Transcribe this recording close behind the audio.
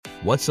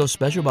What's so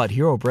special about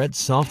Hero Bread's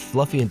soft,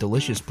 fluffy, and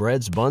delicious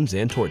breads, buns,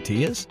 and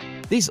tortillas?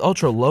 These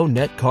ultra-low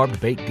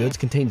net-carb baked goods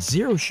contain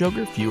zero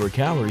sugar, fewer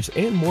calories,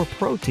 and more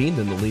protein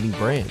than the leading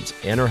brands,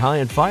 and are high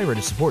in fiber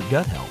to support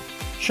gut health.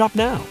 Shop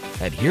now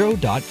at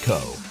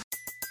Hero.co.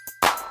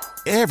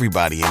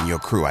 Everybody in your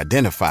crew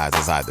identifies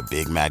as either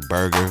Big Mac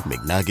Burger,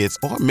 McNuggets,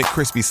 or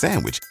McCrispy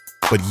Sandwich.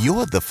 But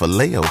you're the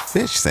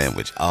Filet-O-Fish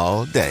Sandwich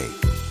all day.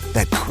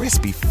 That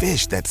crispy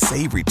fish, that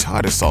savory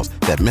tartar sauce,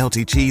 that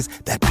melty cheese,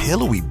 that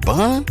pillowy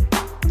bun.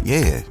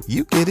 Yeah,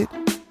 you get it.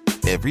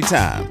 Every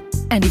time.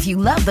 And if you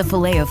love the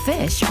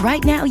Filet-O-Fish,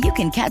 right now you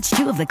can catch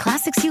two of the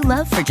classics you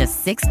love for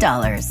just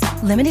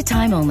 $6. Limited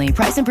time only.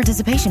 Price and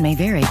participation may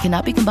vary.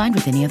 Cannot be combined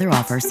with any other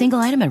offer. Single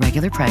item at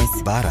regular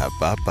price.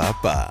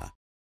 Ba-da-ba-ba-ba.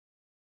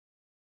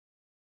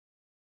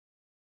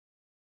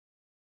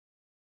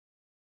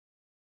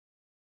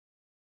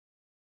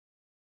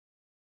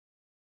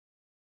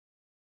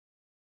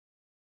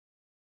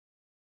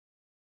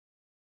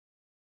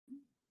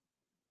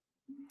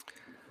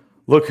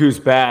 Look who's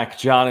back.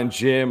 John and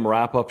Jim,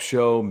 wrap-up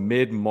show,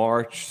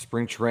 mid-March,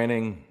 spring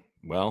training,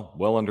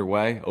 well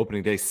underway.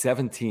 Opening day,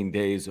 17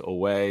 days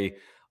away.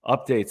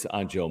 Updates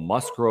on Joe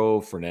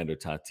Musgrove, Fernando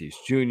Tatis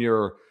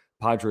Jr.,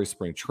 Padres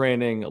spring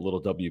training, a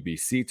little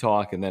WBC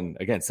talk, and then,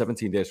 again,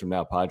 17 days from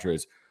now,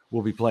 Padres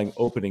will be playing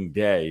opening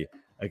day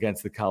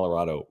against the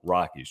Colorado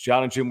Rockies.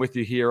 John and Jim with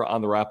you here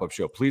on the wrap-up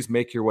show. Please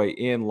make your way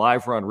in.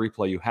 Live or on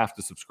replay, you have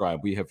to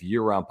subscribe. We have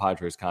year-round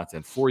Padres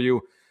content for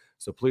you.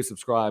 So please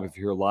subscribe if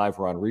you're here live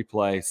or on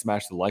replay.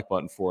 Smash the like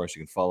button for us.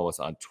 You can follow us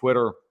on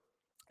Twitter,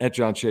 at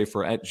John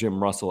Schaefer, at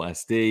Jim Russell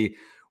SD.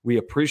 We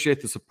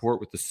appreciate the support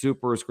with the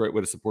supers. Great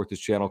way to support this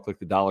channel. Click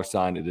the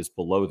 $sign. It is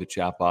below the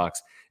chat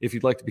box. If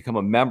you'd like to become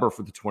a member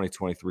for the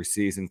 2023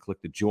 season,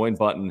 click the join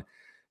button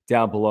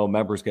down below.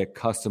 Members get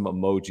custom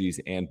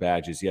emojis and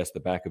badges. Yes, the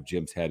back of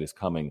Jim's head is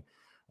coming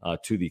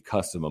to the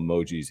custom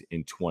emojis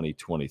in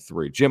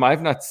 2023. Jim, I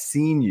have not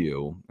seen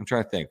you. I'm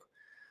trying to think.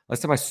 Last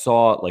time I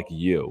saw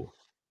you.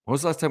 When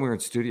was the last time we were in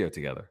studio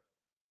together?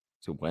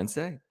 Was it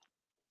Wednesday?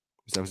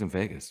 Because I was in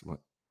Vegas. Or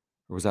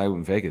was I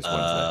in Vegas Wednesday?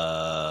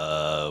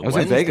 I was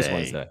in Vegas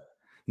Wednesday.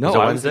 No,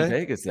 I was in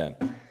Vegas then.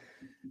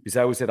 Because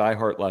I was at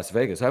iHeart Las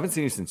Vegas. I haven't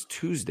seen you since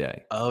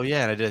Tuesday. Oh,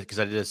 yeah, and I did because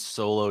I did a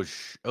solo.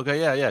 Okay,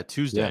 yeah,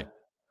 Tuesday. Yeah.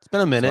 It's been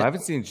a minute. So I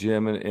haven't seen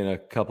Jim in a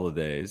couple of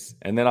days.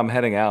 And then I'm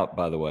heading out,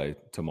 by the way,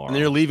 tomorrow. And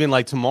then you're leaving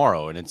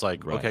tomorrow, and it's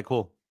like, right. Okay,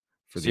 cool.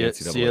 See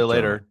you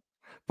later.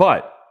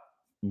 But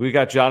we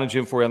got John and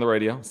Jim for you on the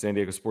radio, San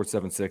Diego Sports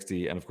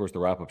 760, and, of course, the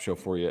wrap-up show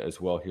for you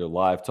as well here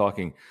live,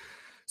 talking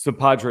some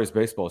Padres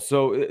baseball.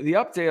 So the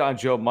update on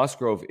Joe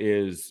Musgrove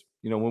is,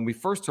 when we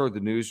first heard the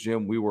news,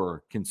 Jim, we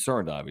were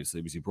concerned,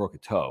 obviously, because he broke a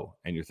toe.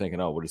 And you're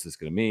thinking, oh, what is this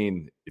going to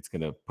mean? It's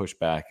going to push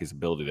back his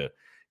ability to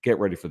get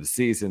ready for the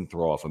season,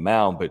 throw off a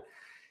mound. But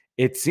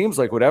it seems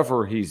like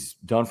whatever he's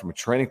done from a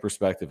training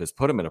perspective has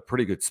put him in a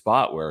pretty good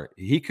spot where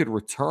he could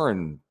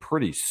return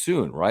pretty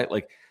soon, right?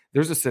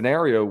 There's a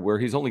scenario where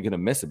he's only going to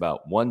miss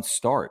about one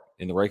start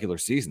in the regular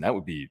season. That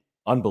would be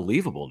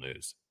unbelievable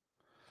news.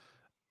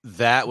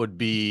 That would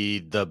be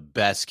the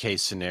best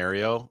case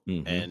scenario.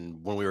 Mm-hmm.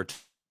 And when we were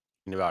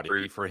talking about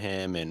it for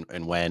him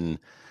and when,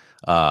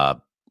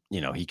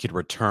 he could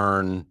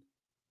return,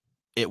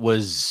 it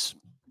was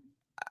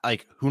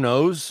like, who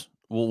knows?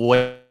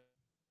 We'll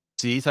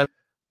see.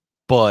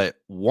 But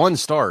one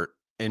start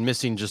and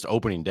missing just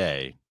opening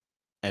day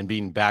and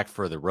being back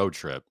for the road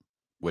trip,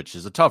 which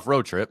is a tough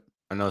road trip.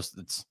 I know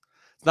it's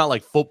not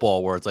like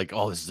football where it's like,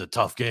 oh, this is a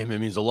tough game. It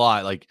means a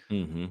lot.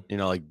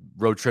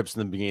 Road trips in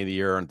the beginning of the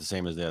year aren't the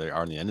same as they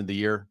are in the end of the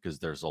year because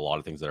there's a lot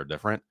of things that are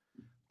different.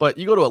 But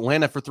you go to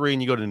Atlanta for 3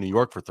 and you go to New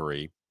York for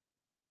 3.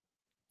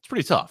 It's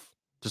pretty tough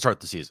to start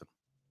the season.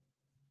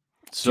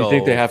 So do you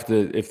think they have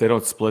to, if they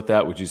don't split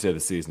that, would you say the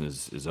season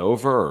is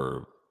over?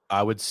 Or?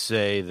 I would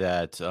say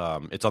that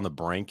it's on the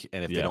brink.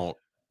 And if they don't,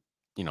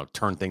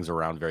 turn things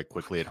around very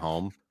quickly at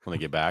home when they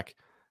get back,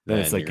 then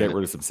it's like get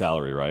rid of some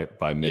salary, right?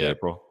 By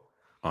mid-April.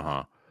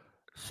 Yeah.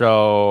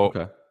 So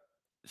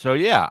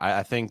yeah,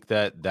 I think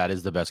that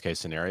is the best case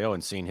scenario.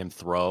 And seeing him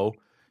throw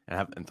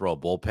and throw a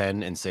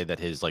bullpen and say that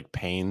his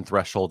pain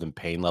threshold and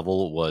pain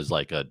level was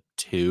like a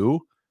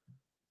 2.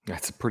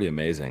 That's pretty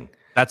amazing.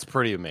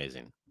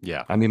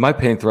 Yeah. I mean, my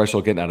pain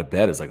threshold getting out of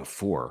bed is like a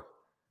 4.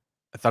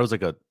 I thought it was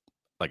like a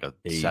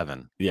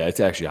 7. Yeah, it's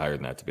actually higher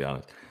than that, to be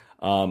honest.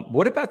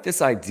 What about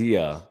this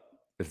idea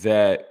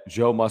that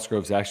Joe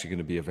Musgrove is actually going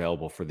to be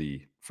available for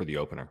the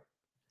opener?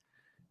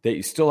 That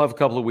you still have a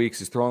couple of weeks.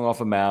 He's throwing off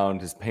a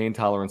mound. His pain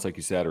tolerance, like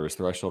you said, or his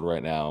threshold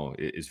right now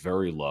is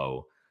very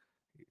low.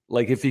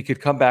 If he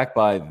could come back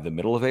by the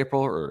middle of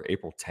April or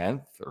April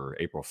 10th or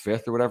April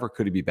 5th or whatever,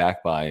 could he be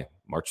back by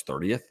March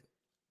 30th?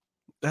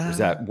 Or is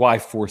that why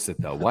force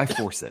it though? Why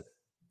force it?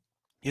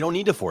 You don't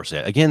need to force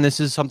it. Again, this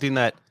is something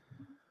that,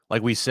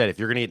 like we said, if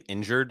you're going to get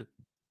injured,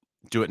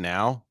 do it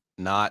now,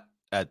 not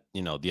at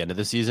the end of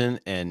the season.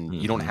 And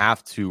you don't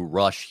have to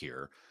rush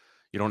here.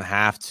 You don't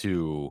have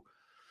to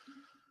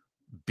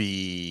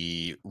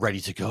be ready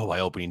to go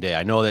by opening day.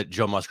 I know that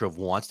Joe Musgrove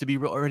wants to be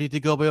ready to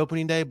go by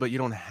opening day, but you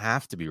don't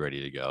have to be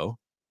ready to go.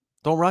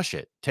 Don't rush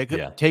it. Take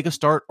a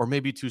start or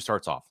maybe 2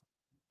 starts off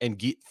and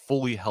get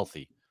fully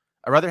healthy.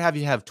 I'd rather have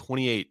you have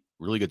 28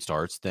 really good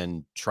starts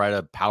than try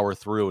to power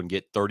through and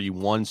get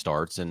 31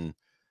 starts and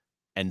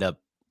end up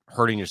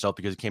hurting yourself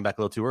because you came back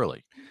a little too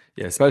early.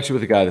 Yeah, especially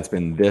with a guy that's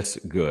been this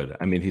good.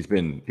 I mean, he's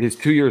been his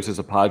 2 years as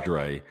a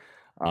Padre.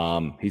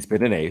 He's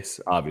been an ace,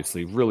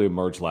 obviously, really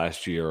emerged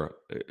last year,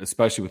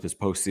 especially with his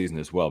postseason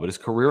as well. But his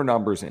career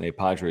numbers in a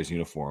Padres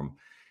uniform,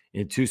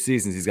 in 2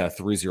 seasons, he's got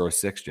a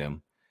 3.06,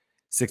 Jim.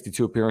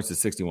 62 appearances,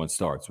 61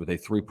 starts with a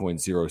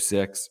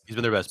 3.06. He's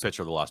been their best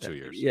pitcher the last 2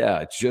 years.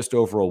 Yeah, just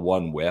over a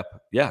 1 whip.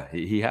 Yeah,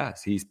 he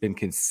has. He's been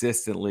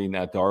consistently.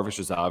 Now, Darvish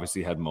has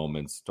obviously had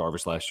moments.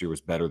 Darvish last year was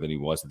better than he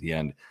was at the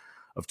end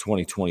of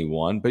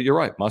 2021. But you're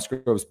right.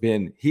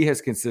 He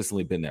has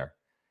consistently been there,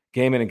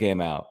 game in and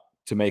game out,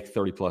 to make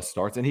 30-plus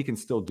starts, and he can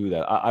still do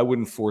that. I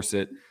wouldn't force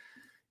it.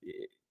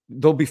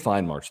 They'll be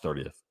fine March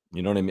 30th.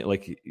 You know what I mean?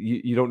 Like,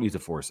 you don't need to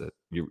force it.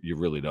 You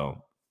really don't.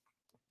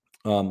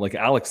 Like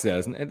Alex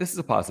says, and this is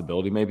a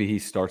possibility, maybe he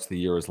starts the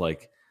year as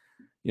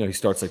he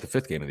starts like the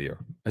 5th game of the year,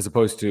 as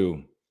opposed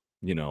to,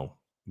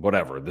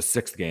 whatever, the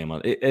 6th game.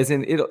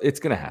 It's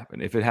going to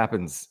happen. If it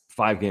happens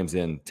 5 games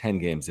in, 10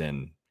 games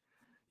in,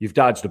 you've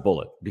dodged a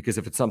bullet. Because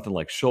if it's something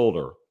like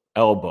shoulder,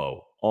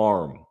 elbow,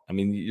 arm, I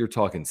mean, you're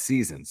talking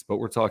seasons, but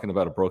we're talking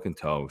about a broken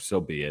toe, so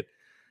be it.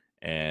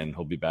 And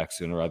he'll be back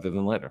sooner rather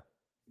than later.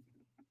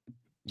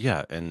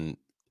 Yeah, and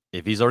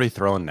if he's already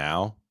throwing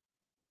now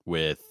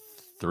with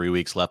 3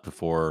 weeks left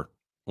before,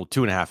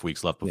 2.5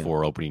 weeks left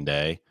before opening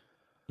day,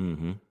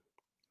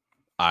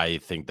 I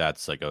think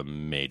that's like a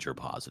major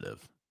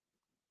positive.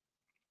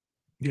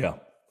 Yeah,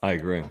 I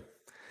agree.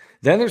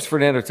 Then there's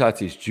Fernando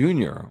Tatis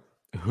Jr.,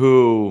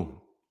 who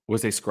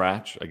was a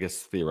scratch, I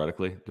guess,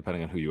 theoretically,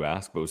 depending on who you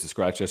ask, but was a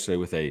scratch yesterday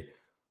with a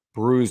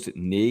bruised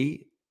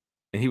knee,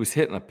 and he was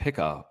hit in a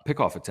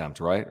pickoff attempt,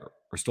 right?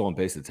 Or stolen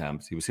base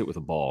attempt. He was hit with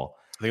a ball.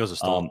 I think it was a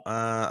stolen.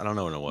 I don't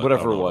know what it was.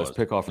 Whatever it was,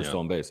 pickoff or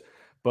stolen base.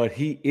 But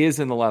he is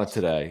in the lineup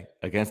today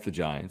against the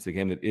Giants.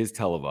 Again, it is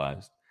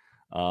televised.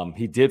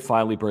 He did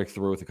finally break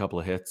through with a couple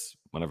of hits,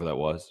 whenever that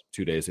was,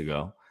 2 days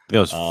ago. It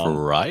was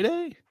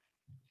Friday?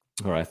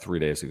 All right, 3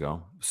 days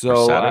ago. So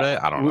or Saturday?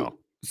 I don't know.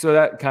 So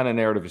that kind of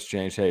narrative has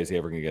changed. Hey, is he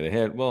ever going to get a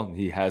hit? Well,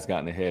 he has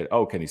gotten a hit.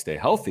 Oh, can he stay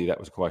healthy? That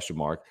was a question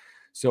mark.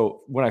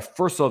 So when I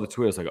first saw the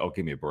tweet, I was like, oh,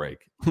 give me a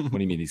break. What do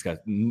you mean he's got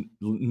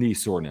knee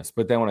soreness?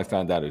 But then when I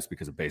found out it was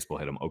because a baseball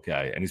hit him,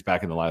 okay, and he's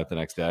back in the lineup the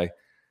next day,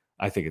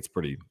 I think it's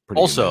pretty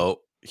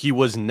Also, he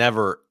was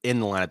never in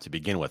the lineup to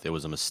begin with. It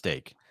was a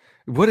mistake.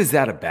 What is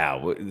that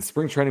about? The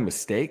spring training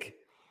mistake?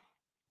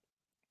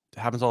 It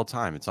happens all the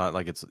time. It's not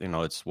like it's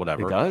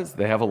whatever. It does?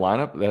 They have a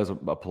lineup that has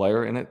a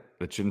player in it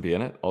that shouldn't be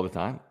in it all the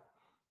time?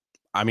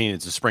 I mean,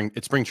 it's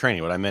spring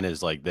training. What I meant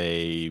is like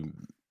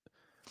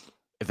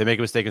if they make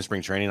a mistake in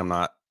spring training, I'm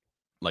not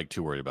like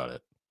too worried about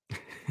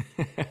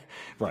it.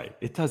 Right.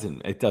 It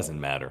doesn't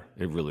matter.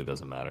 It really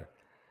doesn't matter.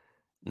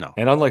 No.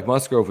 And unlike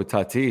Musgrove with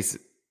Tatis,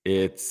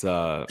 it's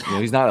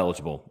he's not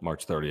eligible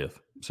March 30th.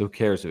 So who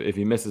cares if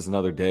he misses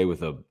another day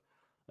with a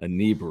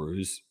knee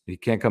bruise? He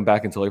can't come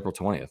back until April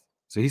 20th.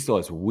 So he still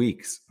has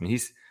weeks. I mean,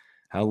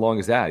 how long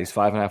is that? He's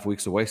 5.5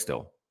 weeks away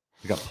still.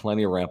 We got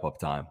plenty of ramp up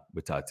time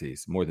with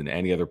Tatis, more than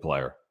any other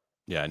player.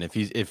 Yeah, and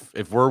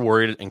if we're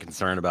worried and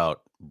concerned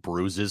about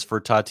bruises for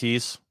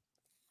Tatis,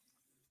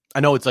 I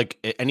know it's like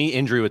any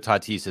injury with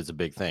Tatis is a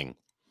big thing,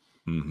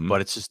 but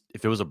it's just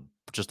if it was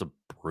just a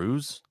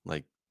bruise,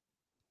 like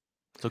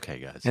it's okay,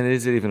 guys. And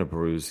is it even a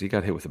bruise? He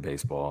got hit with a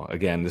baseball.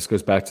 Again, this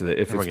goes back to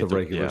if it's the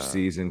regular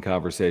season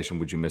conversation,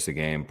 would you miss a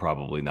game?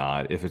 Probably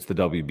not. If it's the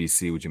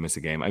WBC, would you miss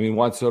a game? I mean,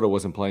 Juan Soto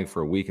wasn't playing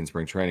for a week in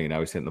spring training, and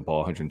now he's hitting the ball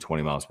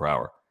 120 miles per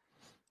hour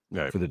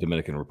for the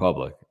Dominican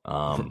Republic.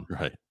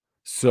 Right.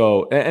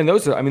 So, and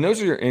those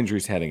are your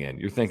injuries heading in.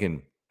 You're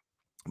thinking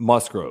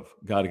Musgrove,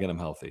 got to get him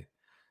healthy.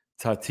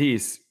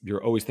 Tatis,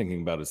 you're always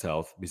thinking about his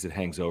health because it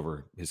hangs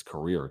over his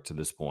career to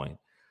this point.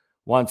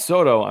 Juan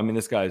Soto, I mean,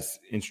 this guy's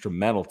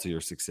instrumental to your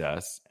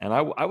success. And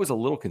I was a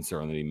little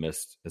concerned that he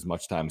missed as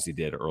much time as he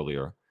did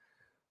earlier.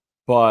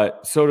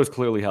 But Soto's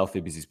clearly healthy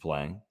because he's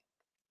playing.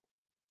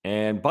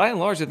 And by and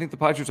large, I think the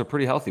Padres are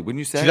pretty healthy. Wouldn't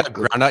you say? He got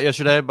ground out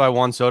yesterday by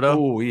Juan Soto.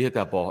 Oh, he hit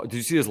that ball. Did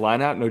you see his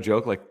line out? No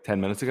joke, like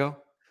 10 minutes ago?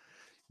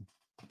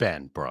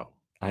 Ben, bro.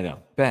 I know.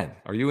 Ben,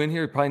 are you in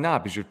here? Probably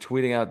not because you're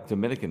tweeting out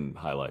Dominican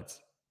highlights.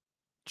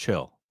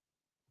 Chill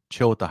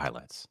with the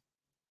highlights.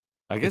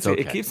 I guess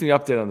it keeps me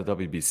updated on the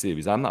WBC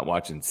because I'm not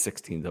watching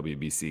 16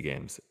 WBC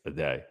games a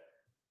day.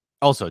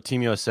 Also,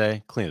 Team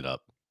USA, clean it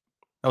up.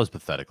 That was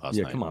pathetic last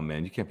night. Yeah, come on,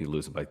 man. You can't be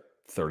losing by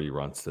 30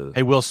 runs to.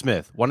 Hey, Will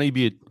Smith, why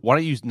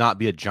don't you not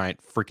be a giant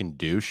freaking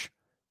douche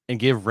and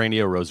give Randy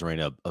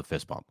Rosarena a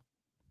fist bump?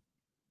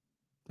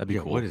 That'd be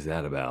cool. What is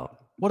that about?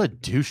 What a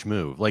douche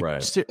move! Like,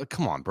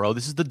 come on, bro.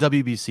 This is the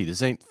WBC.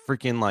 This ain't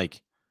freaking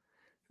like.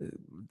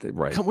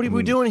 Right. What are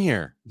we doing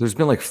here? There's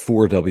been like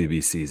 4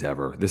 WBCs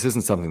ever. This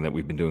isn't something that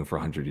we've been doing for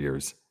 100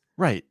 years.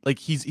 Right. Like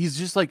he's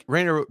just like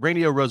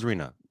Randy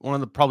Rosarena, one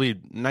of the probably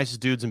nicest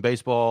dudes in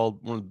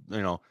baseball.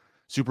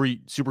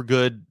 Super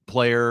good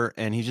player,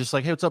 and he's just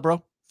like, hey, what's up,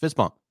 bro? Fist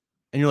bump.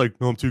 and you're like,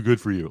 no, I'm too good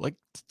for you. Like,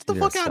 get the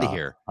fuck out of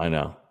here. I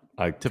know.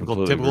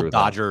 Typical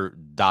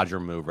Dodger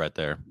move right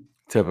there.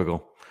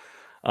 Typical.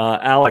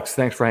 Alex,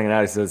 thanks for hanging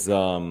out. He says,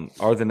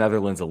 are the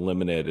Netherlands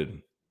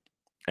eliminated?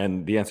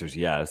 And the answer is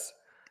yes.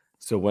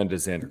 So when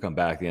does Xander come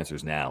back? The answer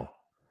is now.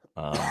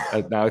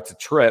 Now it's a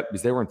trip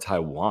because they were in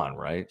Taiwan,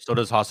 right? So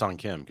does Ha-Seong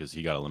Kim because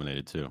he got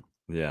eliminated too.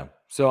 Yeah.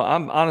 So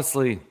I'm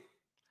honestly,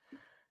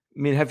 I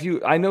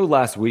mean, I know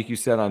last week you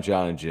said on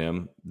John and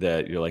Jim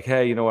that you're like,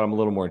 hey, you know what? I'm a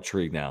little more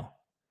intrigued now.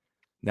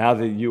 Now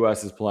the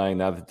U.S. is playing,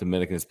 now that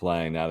Dominican is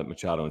playing, now that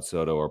Machado and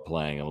Soto are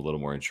playing, I'm a little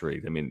more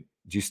intrigued. I mean,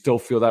 do you still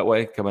feel that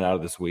way coming out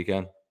of this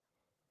weekend?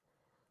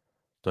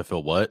 Do I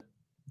feel what?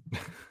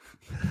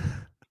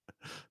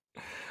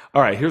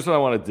 All right, here's what I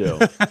want to do.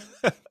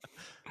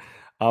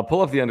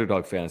 Pull up the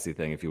Underdog Fantasy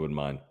thing if you wouldn't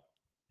mind.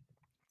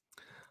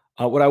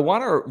 What I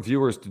want our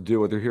viewers to do,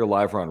 whether here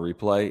live or on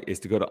replay, is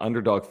to go to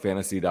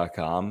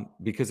underdogfantasy.com,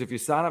 because if you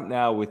sign up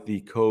now with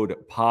the code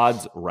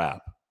PODSWRAP,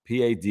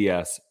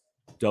 PADSWRAP,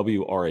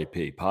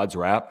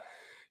 PODSWRAP,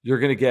 you're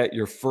going to get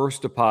your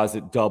first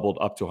deposit doubled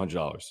up to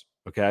 $100,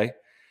 okay?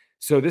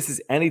 So this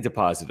is any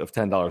deposit of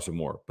 $10 or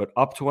more, but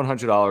up to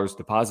 $100,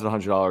 deposit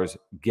 $100,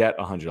 get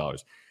 $100.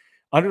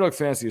 Underdog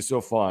Fantasy is so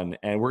fun,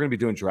 and we're going to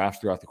be doing drafts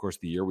throughout the course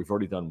of the year. We've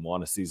already done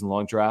one, a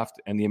season-long draft,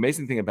 and the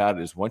amazing thing about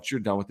it is once you're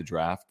done with the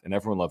draft, and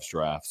everyone loves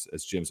drafts,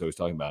 as Jim's always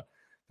talking about,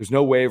 there's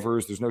no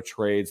waivers, there's no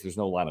trades, there's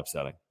no lineup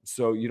setting.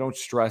 So you don't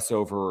stress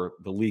over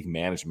the league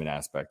management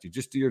aspect. You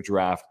just do your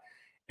draft,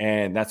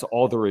 and that's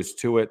all there is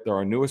to it. They're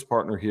our newest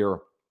partner here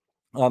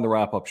on the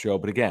Wrap-Up Show,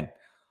 but again,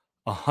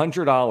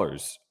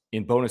 $100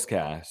 in bonus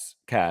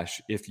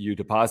cash if you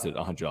deposit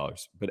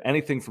 $100, but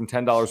anything from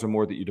 $10 or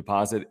more that you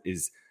deposit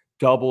is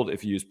doubled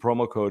if you use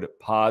promo code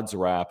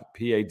PODSWRAP,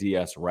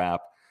 PADSWRAP.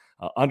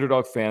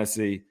 Underdog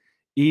Fantasy,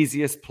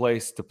 easiest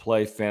place to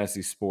play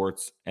fantasy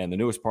sports, and the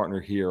newest partner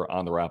here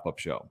on the Wrap-Up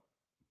Show.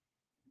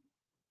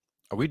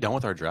 Are we done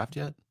with our draft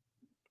yet?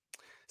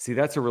 See,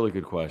 that's a really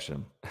good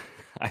question.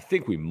 I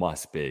think we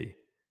must be.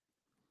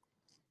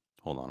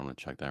 Hold on, I'm going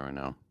to check that right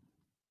now.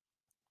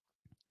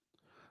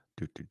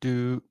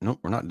 Nope,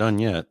 we're not done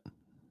yet.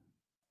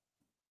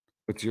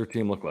 What's your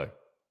team look like?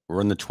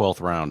 We're in the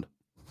 12th round.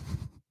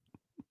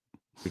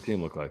 What's your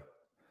team look like?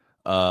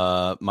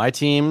 My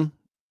team,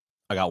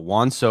 I got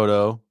Juan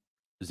Soto,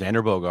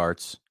 Xander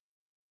Bogaerts,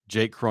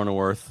 Jake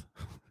Cronenworth,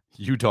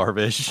 Yu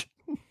Darvish.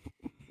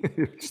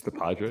 Just the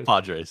Padres?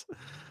 Padres.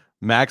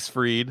 Max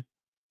Fried,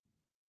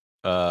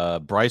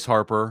 Bryce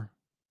Harper,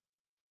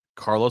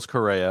 Carlos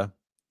Correa,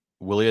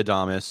 Willie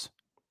Adames,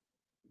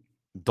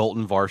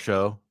 Dalton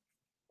Varsho,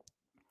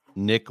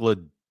 Nick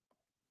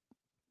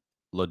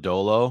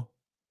Lodolo.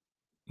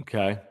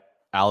 Okay.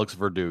 Alex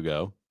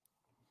Verdugo.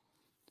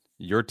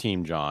 Your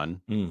team, John.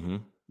 Mm-hmm.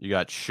 You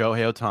got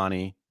Shohei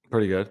Ohtani.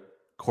 Pretty good.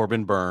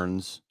 Corbin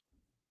Burns.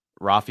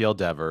 Rafael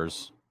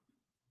Devers.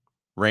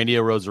 Randy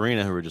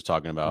Arozarena, who we were just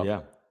talking about.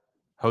 Yeah.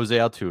 Jose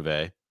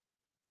Altuve.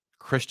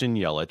 Christian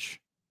Yelich.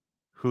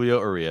 Julio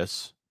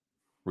Urias.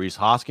 Rhys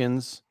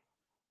Hoskins.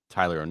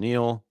 Tyler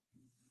O'Neill.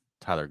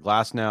 Tyler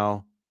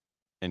Glasnow.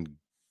 And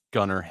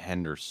Gunnar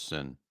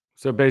Henderson.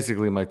 So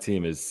basically, my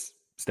team is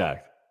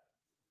stacked.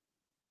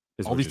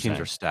 All these teams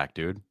are stacked,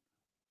 dude.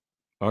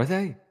 Are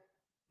they?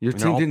 Your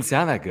team didn't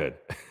sound that good.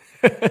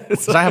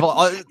 So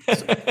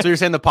you're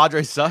saying the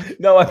Padres suck?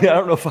 No, I mean, I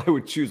don't know if I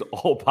would choose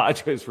all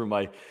Padres for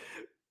my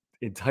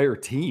entire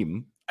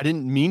team. I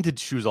didn't mean to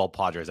choose all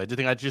Padres. I did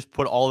think I just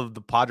put all of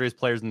the Padres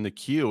players in the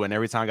queue, and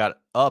every time I got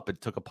up,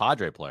 it took a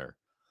Padre player.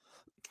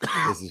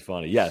 This is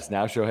funny. Yes,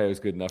 now Shohei was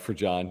good enough for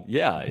John.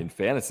 Yeah, in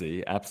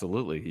fantasy,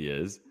 absolutely he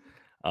is.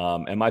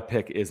 And my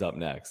pick is up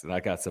next, and I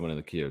got someone in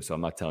the queue, so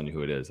I'm not telling you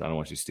who it is. I don't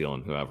want you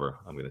stealing whoever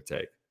I'm going to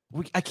take.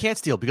 I can't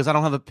steal because I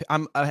don't have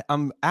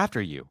I'm after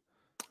you.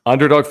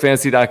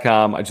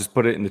 Underdogfantasy.com. I just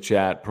put it in the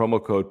chat.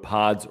 Promo code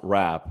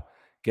PODSWRAP.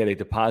 Get a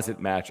deposit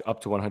match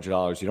up to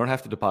 $100. You don't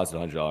have to deposit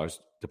 $100.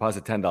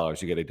 Deposit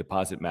 $10. You get a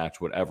deposit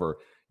match, whatever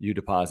you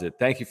deposit.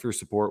 Thank you for your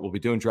support. We'll be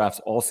doing drafts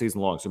all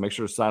season long, so make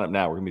sure to sign up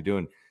now. We're going to be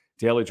doing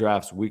daily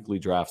drafts, weekly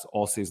drafts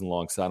all season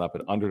long. Sign up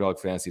at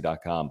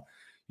underdogfantasy.com.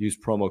 Use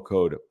promo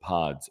code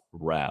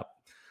PODSWRAP.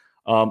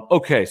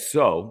 Okay,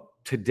 so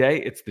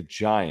today it's the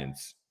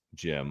Giants,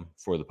 Jim,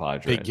 for the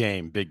Padres. Big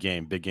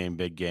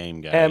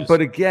game, guys.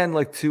 But again,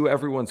 like to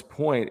everyone's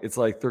point, it's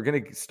like they're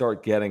going to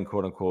start getting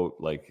quote unquote,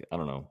 like, I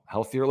don't know,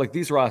 healthier. Like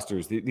these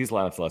rosters, these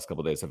lineups the last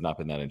couple of days have not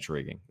been that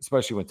intriguing,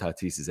 especially when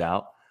Tatis is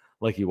out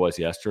like he was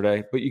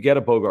yesterday. But you get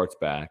a Bogaerts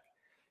back,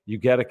 you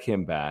get a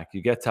Kim back,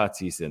 you get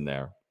Tatis in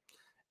there,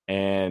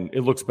 and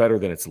it looks better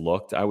than it's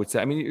looked, I would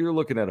say. I mean, you're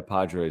looking at a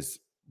Padres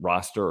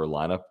roster or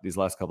lineup these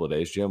last couple of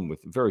days, Jim, with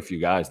very few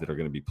guys that are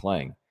going to be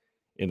playing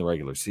in the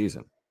regular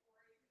season.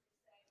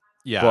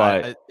 Yeah,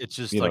 but it's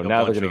just like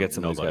now they're going to get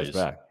some of these guys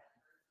back.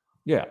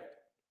 Yeah.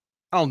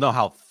 I don't know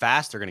how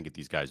fast they're going to get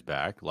these guys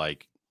back,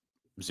 like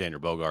Xander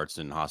Bogaerts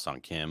and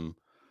Ha-Seong Kim.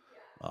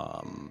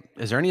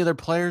 Is there any other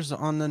players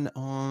on the?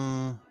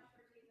 No,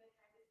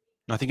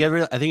 I think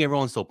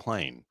everyone's still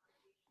playing,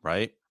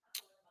 right?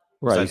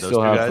 Right. Besides you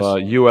still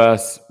have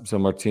U.S. So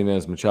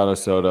Martinez, Machado,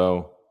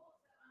 Soto.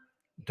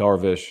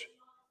 Darvish.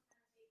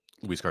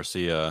 Luis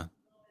Garcia.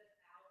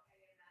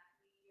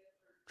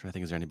 Trying to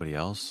think, is there anybody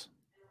else?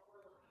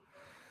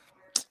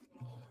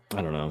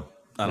 I don't know.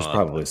 There's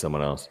probably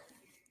someone else.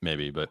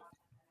 Maybe, but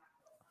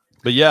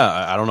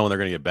yeah, I don't know when they're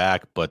going to get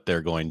back, but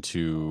they're going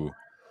to.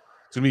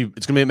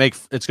 It's going to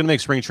make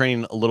spring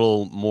training a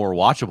little more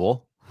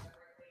watchable,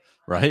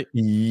 right?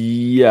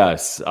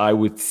 Yes, I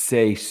would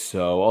say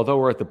so. Although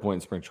we're at the point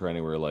in spring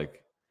training where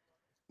like,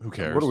 who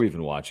cares? What are we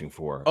even watching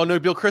for? Oh no,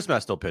 Bill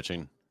Christmas still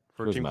pitching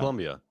for Team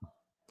Columbia.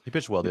 He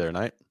pitched well the other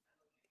night.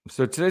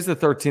 So today's the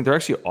 13th. They're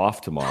actually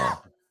off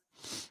tomorrow.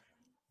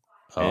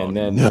 And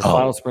then the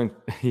final spring,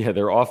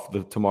 they're off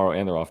tomorrow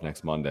and they're off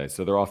next Monday.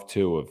 So they're off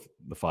 2 of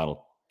the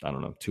final,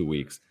 2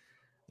 weeks.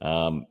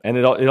 And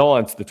it all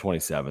ends the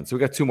 27th. So we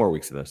got 2 more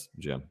weeks of this,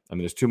 Jim. I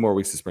mean, there's 2 more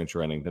weeks of spring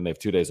training. Then they have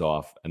 2 days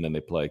off, and then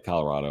they play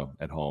Colorado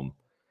at home,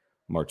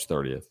 March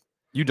 30th.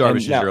 Darvish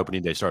is your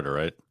opening day starter,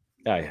 right?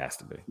 Yeah, it has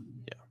to be.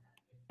 Yeah.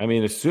 I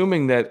mean,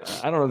 assuming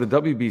that I don't know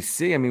the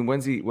WBC. I mean,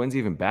 when's he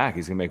even back?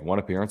 He's gonna make 1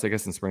 appearance, I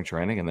guess, in spring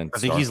training, and then I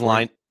think he's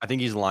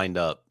lined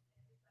up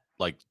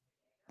like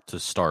to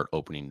start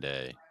opening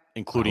day,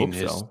 including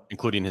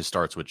his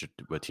starts with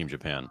Team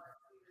Japan.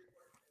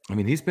 I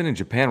mean, he's been in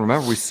Japan.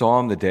 Remember, we saw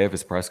him the day of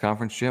his press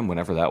conference, Jim,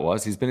 whenever that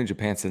was. He's been in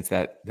Japan since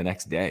the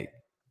next day.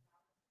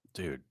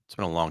 Dude, it's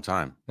been a long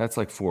time. That's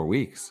like 4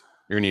 weeks.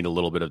 You're going to need a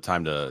little bit of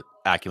time to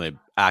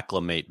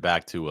acclimate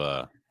back to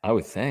I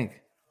would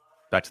think.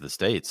 Back to the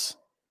States.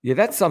 Yeah,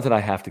 that's something I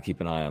have to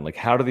keep an eye on. Like,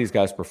 how do these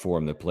guys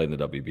perform that played in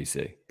the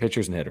WBC?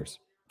 Pitchers and hitters.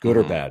 Good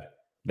or bad?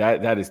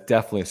 That is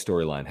definitely a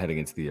storyline heading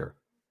into the year.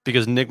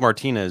 Because Nick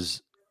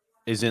Martinez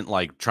isn't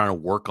like trying to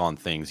work on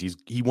things.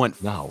 He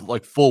went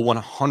like full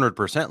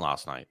 100%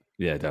 last night.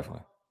 Yeah,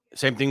 definitely.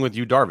 Same thing with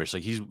Darvish.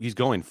 Like he's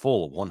going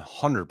full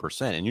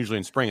 100%. And usually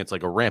in spring it's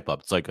like a ramp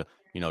up. It's like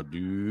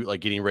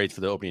getting ready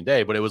for the opening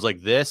day. But it was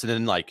like this, and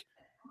then like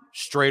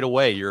straight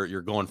away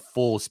you're going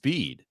full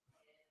speed.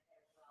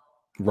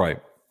 Right.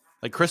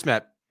 Like Chris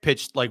Matt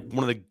pitched like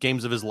one of the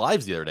games of his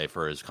lives the other day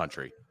for his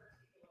country.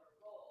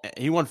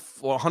 He won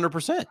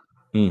 100%.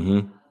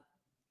 Mm-hmm.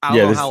 I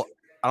don't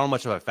know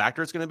much of a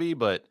factor it's going to be,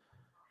 but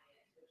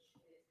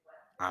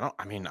I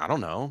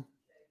don't know.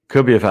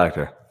 Could be a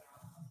factor.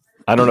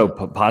 I don't know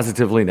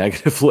positively,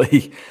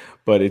 negatively,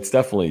 but it's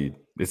definitely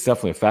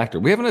a factor.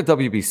 We haven't had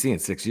WBC in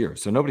 6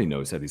 years, so nobody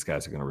knows how these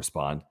guys are going to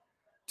respond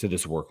to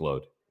this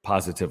workload,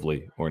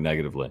 positively or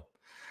negatively.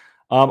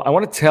 I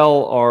want to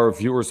tell our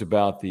viewers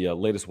about the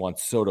latest Juan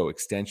Soto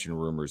extension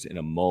rumors in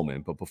a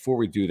moment, but before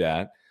we do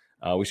that,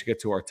 we should get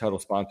to our title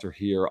sponsor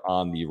here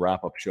on the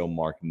wrap-up show,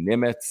 Mark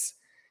Nimitz.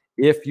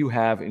 If you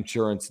have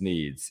insurance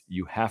needs,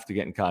 you have to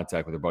get in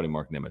contact with our buddy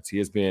Mark Nimitz. He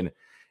has been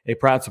a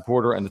proud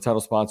supporter and the title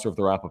sponsor of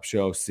the wrap-up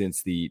show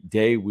since the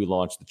day we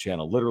launched the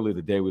channel. Literally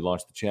the day we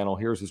launched the channel.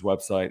 Here's his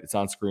website. It's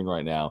on screen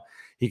right now.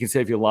 He can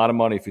save you a lot of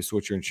money if you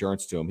switch your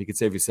insurance to him. He can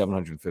save you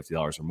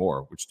 $750 or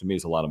more, which to me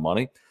is a lot of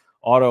money.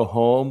 Auto,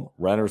 home,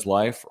 renter's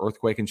life,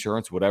 earthquake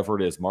insurance, whatever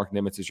it is, Mark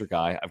Nimitz is your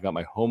guy. I've got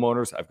my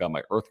homeowners. I've got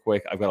my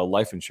earthquake. I've got a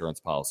life insurance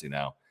policy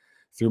now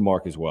through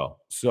Mark as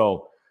well.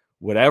 So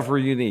whatever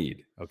you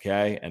need,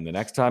 okay? And the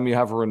next time you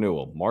have a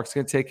renewal, Mark's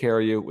going to take care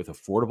of you with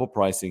affordable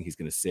pricing. He's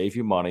going to save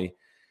you money.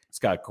 He's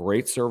got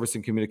great service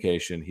and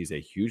communication. He's a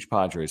huge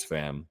Padres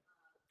fan.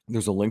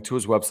 There's a link to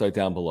his website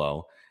down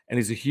below, and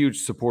he's a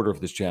huge supporter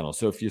of this channel.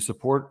 So if you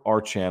support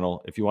our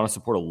channel, if you want to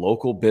support a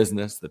local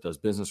business that does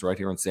business right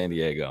here in San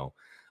Diego,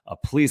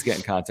 please get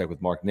in contact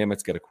with Mark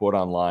Nimitz, get a quote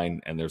online,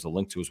 and there's a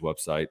link to his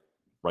website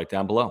right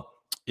down below.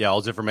 Yeah, all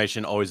his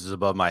information always is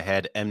above my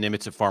head.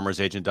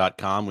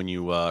 mnimitz@farmersagent.com. When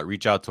you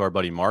reach out to our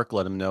buddy Mark,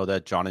 let him know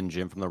that John and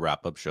Jim from the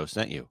Wrap-Up Show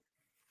sent you.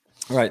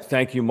 All right.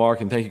 Thank you,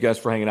 Mark, and thank you guys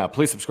for hanging out.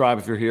 Please subscribe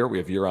if you're here. We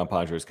have year-round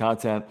Padres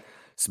content.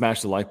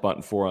 Smash the like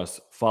button for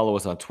us. Follow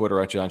us on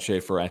Twitter @John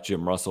Schaefer,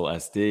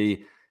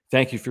 @JimRussellSD.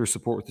 Thank you for your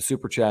support with the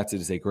Super Chats.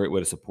 It is a great way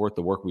to support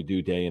the work we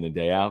do day in and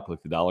day out.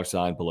 Click the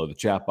 $ below the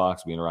chat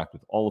box. We interact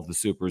with all of the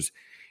supers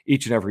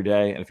each and every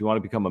day. And if you want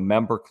to become a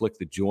member, click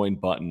the join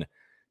button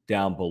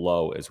down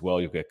below as well.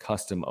 You'll get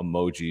custom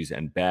emojis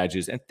and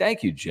badges. And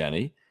thank you,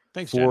 Jenny,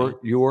 for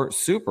your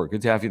super.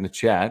 Good to have you in the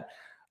chat.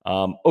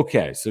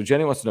 Okay, so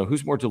Jenny wants to know,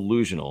 who's more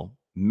delusional,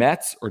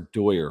 Mets or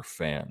Doyer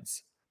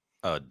fans?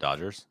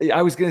 Dodgers.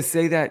 I was going to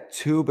say that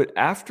too, but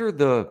after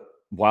the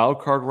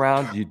wild card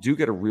round, you do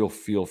get a real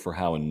feel for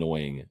how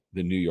annoying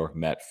the New York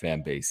Met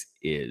fan base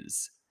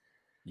is.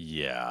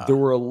 Yeah. There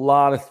were a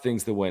lot of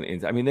things that went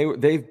into. I mean,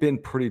 they've been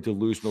pretty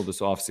delusional this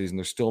offseason.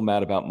 They're still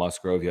mad about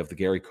Musgrove. You have the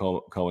Gary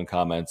Cohen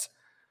comments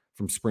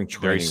from spring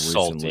training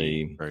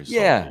recently. Very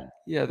salty.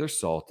 Yeah, they're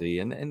salty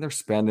and they're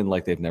spending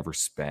like they've never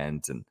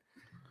spent.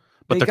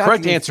 But the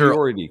correct answer,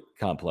 inferiority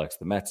complex,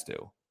 the Mets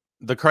do.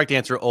 The correct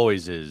answer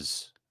always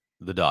is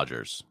the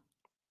Dodgers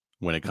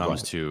when it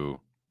comes to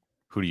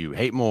who do you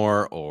hate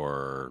more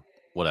or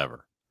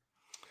whatever.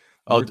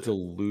 They're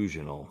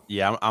delusional.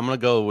 Yeah, I'm going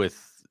to go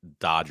with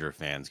Dodger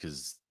fans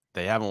because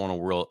they haven't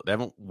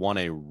won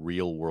a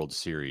real World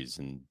Series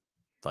in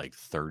like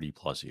 30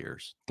 plus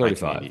years.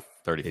 35.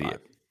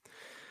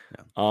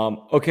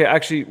 Okay,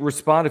 actually,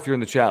 respond if you're in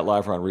the chat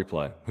live or on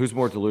replay. Who's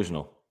more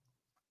delusional,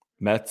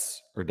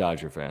 Mets or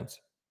Dodger fans?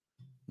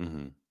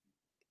 Mm-hmm.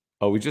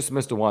 Oh, we just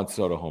missed a Juan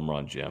Soto home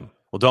run, Jim.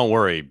 Well, don't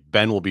worry.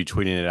 Ben will be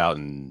tweeting it out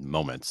in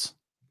moments.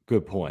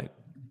 Good point.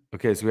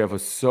 Okay, so we have a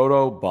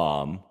Soto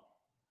bomb.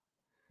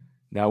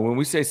 Now, when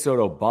we say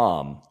Soto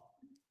bomb,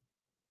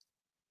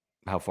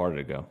 how far did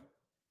it go?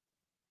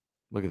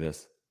 Look at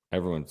this.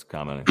 Everyone's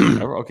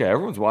commenting.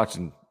 Everyone's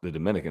watching the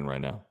Dominican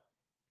right now.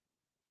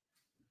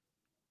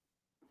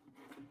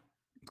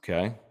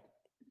 Okay.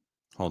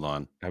 Hold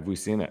on. Have we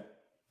seen it?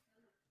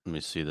 Let me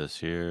see this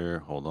here.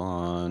 Hold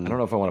on. I don't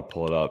know if I want to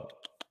pull it up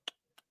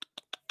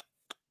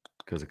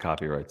because of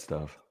copyright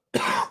stuff.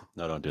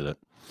 No, don't do that.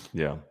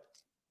 Yeah.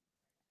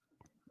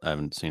 I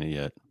haven't seen it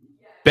yet.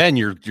 Ben,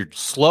 you're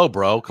slow,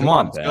 bro. Come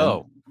on, let's Ben.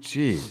 go.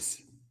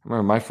 Jeez. I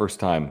remember my first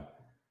time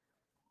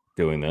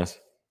doing this.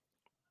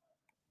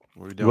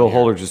 What are we doing Will here?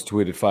 Holder just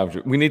tweeted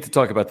 500. We need to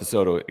talk about the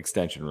Soto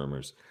extension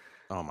rumors.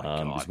 Oh, my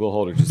God. Because Will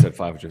Holder just said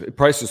 500. The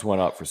price just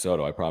went up for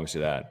Soto. I promise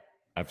you that.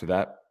 After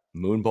that,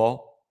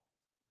 Moonball.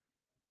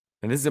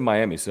 And this is in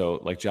Miami. So,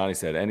 like Johnny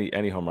said,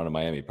 any home run in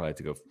Miami probably had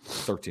to go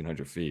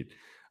 1,300 feet.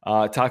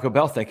 Taco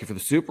Bell, thank you for the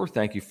super.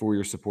 Thank you for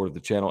your support of the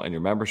channel and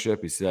your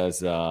membership. He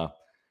says, God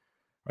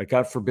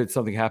forbid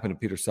something happened to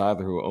Peter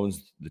Seidler, who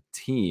owns the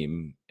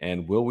team.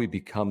 And will we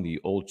become the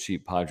old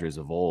cheap Padres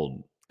of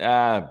old?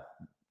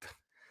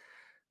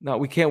 No,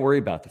 we can't worry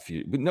about the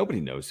future. But nobody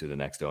knows who the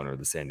next owner of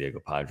the San Diego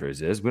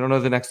Padres is. We don't know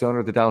the next owner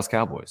of the Dallas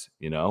Cowboys,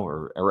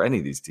 or any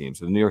of these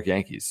teams, or the New York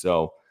Yankees.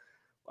 So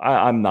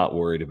I'm not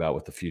worried about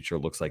what the future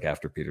looks like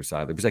after Peter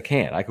Seidler, because I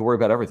can't. I could worry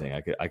about everything.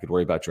 I could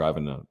worry about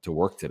driving to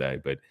work today,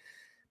 but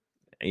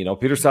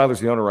Peter Seidler's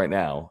the owner right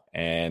now,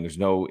 and there's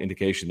no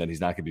indication that he's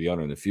not going to be the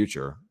owner in the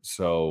future.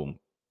 So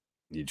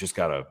you just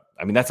gotta.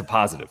 I mean, that's a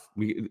positive.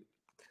 The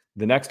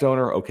next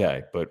owner,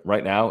 okay, but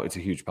right now it's a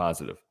huge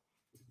positive.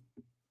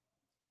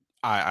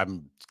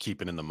 I'm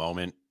keeping in the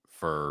moment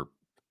for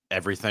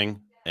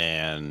everything,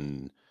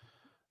 and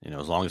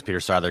as long as Peter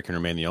Seidler can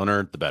remain the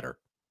owner, the better.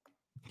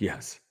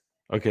 Yes.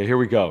 Okay, here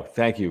we go.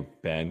 Thank you,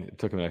 Ben. It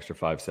took him an extra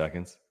 5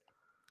 seconds.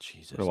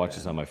 Jesus. I'm gonna watch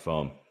this on my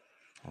phone.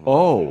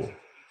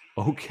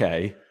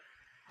 Okay.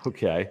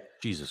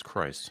 Jesus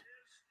Christ.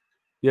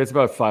 Yeah, it's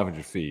about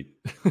 500 feet.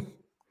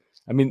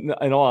 I mean,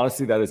 in all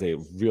honesty, that is a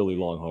really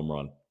long home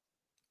run.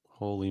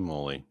 Holy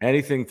moly.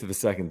 Anything to the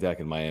second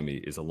deck in Miami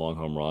is a long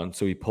home run.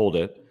 So he pulled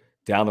it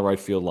down the right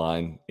field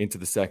line into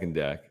the second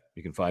deck.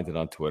 You can find it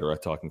on Twitter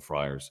at Talking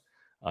Friars.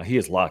 He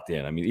is locked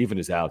in. I mean, even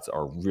his outs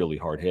are really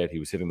hard hit. He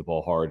was hitting the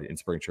ball hard in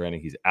spring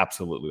training. He's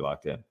absolutely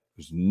locked in.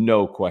 There's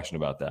no question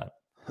about that.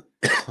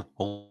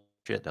 Holy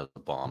shit, that was a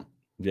bomb.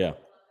 Yeah,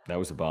 that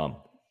was a bomb.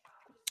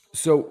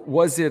 So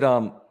was it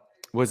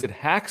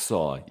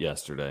Hacksaw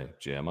yesterday,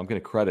 Jim? I'm going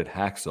to credit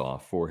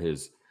Hacksaw for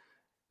his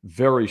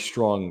very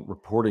strong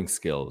reporting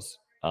skills.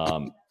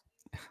 I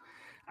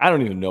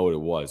don't even know what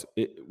it was.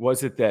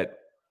 Was it that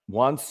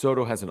Juan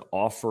Soto has an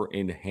offer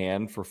in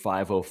hand for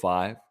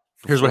 505?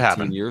 Here's what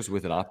happened. Years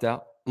with an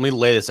opt-out? Let me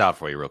lay this out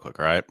for you real quick,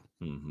 all right?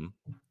 Mm-hmm.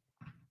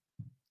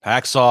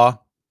 Hacksaw.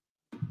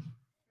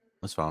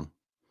 That's fine.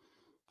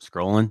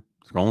 Scrolling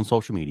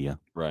social media.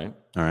 Right.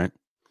 All right.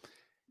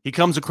 He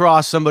comes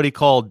across somebody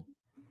called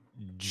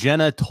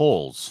Jenna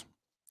Tolles,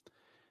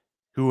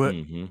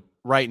 who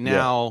right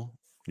now...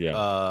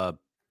 Yeah.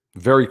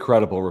 Very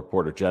credible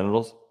reporter.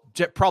 Genitals?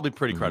 Probably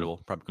pretty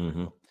credible. Probably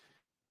credible.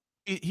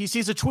 He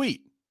sees a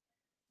tweet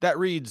that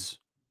reads,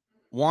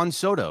 Juan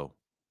Soto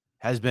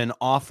has been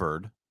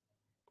offered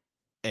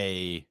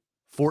a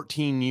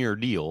 14-year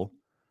deal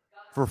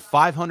for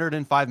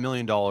 $505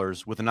 million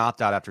with an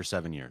opt-out after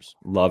 7 years.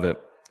 Love it.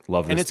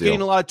 Love this. And it's deal.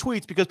 getting a lot of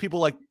tweets because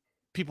people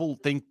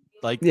think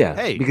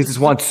hey, because it's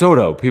Juan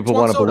Soto. People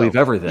want to believe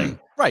everything.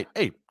 Right.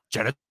 Hey,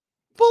 Jenna,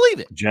 believe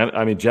it.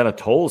 Jenna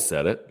Tolles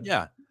said it.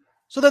 Yeah.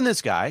 So then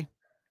this guy,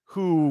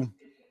 who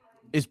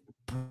is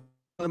one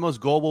of the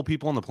most gullible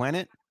people on the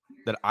planet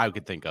that I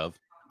could think of.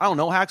 I don't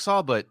know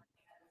Hacksaw, but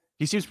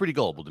he seems pretty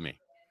gullible to me.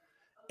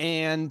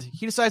 And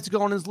he decides to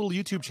go on his little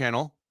YouTube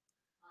channel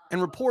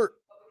and report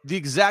the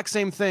exact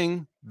same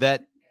thing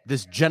that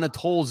this Jenna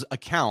Tolles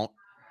account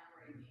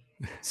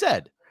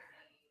said,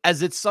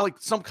 as it's like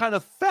some kind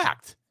of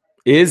fact.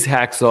 Is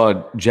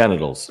Hacksaw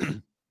genitals?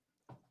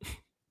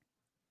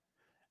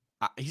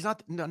 He's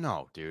not.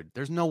 No, dude.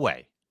 There's no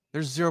way.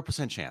 There's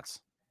 0% chance.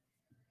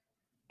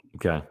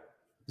 Okay.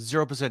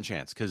 0%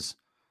 chance. Because,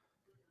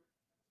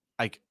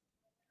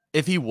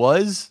 if he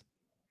was,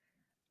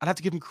 I'd have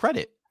to give him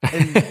credit.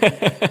 And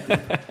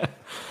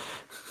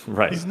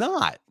right. He's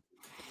not.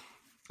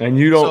 And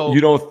you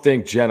don't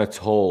think Jenna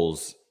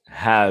Tolles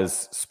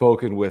has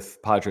spoken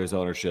with Padres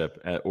ownership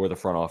or the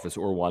front office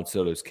or Juan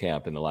Soto's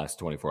camp in the last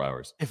 24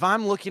 hours? If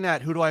I'm looking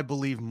at who do I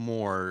believe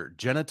more,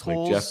 Jenna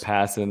Tolles,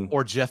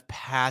 Jeff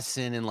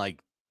Passan and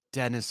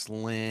Dennis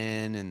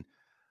Lin, and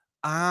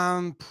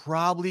I'm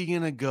probably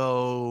gonna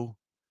go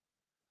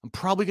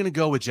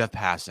with Jeff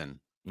Passan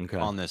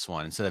on this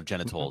one instead of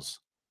Jenna Tolles.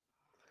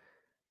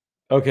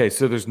 Okay,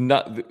 so there's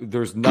nothing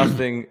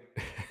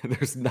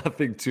there's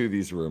nothing to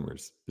these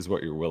rumors, is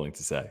what you're willing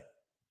to say.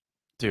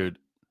 Dude,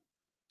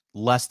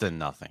 less than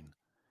nothing.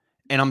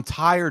 And I'm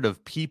tired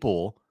of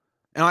people,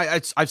 and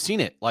I've seen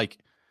it, like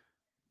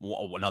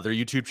another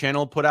YouTube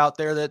channel put out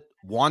there that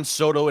Juan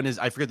Soto and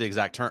I forget the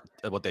exact term,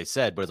 what they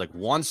said, but it's like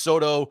Juan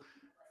Soto's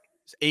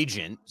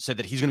agent said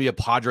that he's going to be a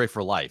Padre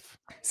for life.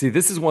 See,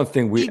 this is one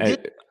thing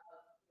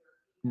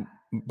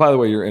by the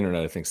way, your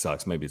internet I think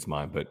sucks. Maybe it's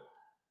mine, but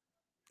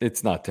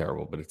it's not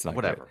terrible, but it's not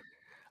whatever.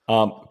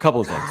 A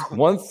couple of things.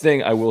 One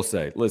thing I will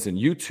say, listen,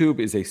 YouTube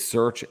is a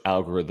search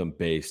algorithm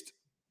based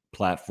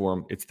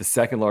platform. It's the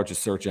second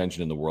largest search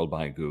engine in the world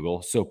behind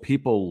Google. So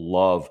people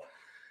love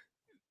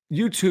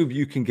YouTube.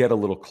 You can get a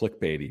little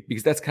clickbaity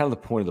because that's kind of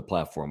the point of the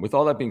platform. With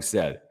all that being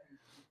said,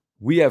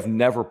 we have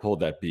never pulled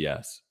that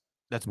BS.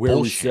 That's where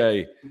bullshit. We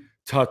say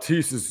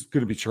Tatis is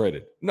going to be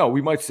traded. No,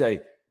 we might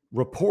say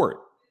report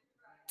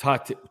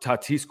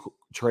Tatis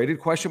traded ?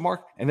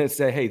 And then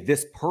say, hey,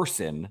 this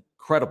person,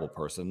 credible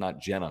person, not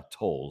Jenna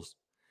Tolles,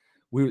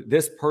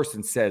 this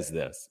person says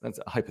this. That's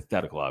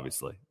hypothetical,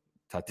 obviously.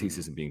 Tatis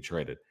isn't being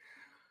traded.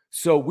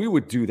 So we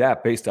would do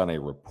that based on a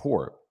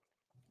report.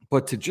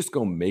 But to just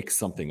go make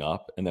something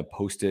up and then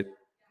post it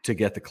to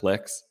get the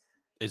clicks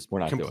is we're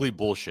not complete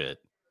bullshit.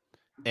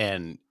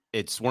 And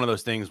it's one of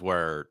those things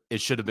where it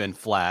should have been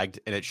flagged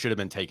and it should have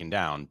been taken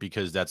down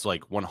because that's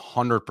like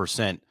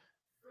 100%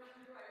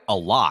 a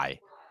lie.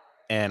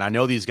 And I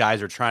know these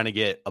guys are trying to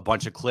get a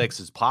bunch of clicks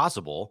as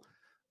possible,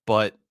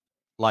 but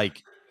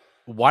like,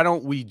 why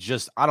don't we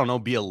just, I don't know,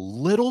 be a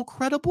little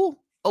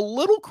credible? A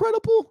little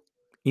credible?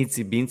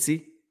 Eensy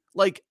beensy.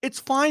 Like,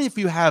 it's fine if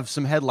you have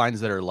some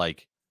headlines that are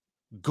like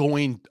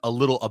going a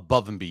little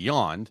above and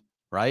beyond,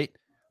 right?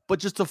 But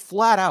just to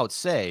flat out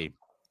say,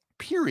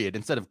 period,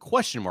 instead of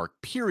question mark,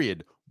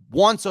 period,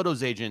 Juan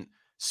Soto's agent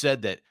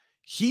said that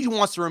he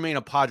wants to remain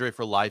a Padre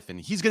for life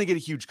and he's going to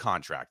get a huge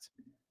contract.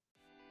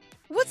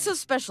 What's so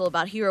special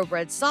about Hero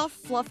Bread's soft,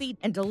 fluffy,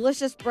 and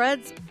delicious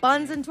breads,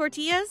 buns, and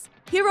tortillas?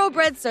 Hero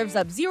Bread serves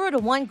up 0 to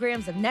 1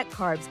 grams of net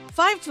carbs,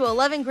 5 to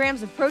 11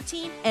 grams of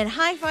protein, and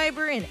high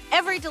fiber in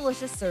every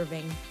delicious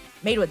serving.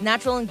 Made with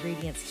natural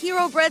ingredients,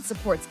 Hero Bread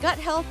supports gut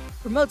health,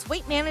 promotes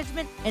weight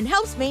management, and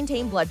helps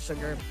maintain blood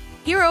sugar.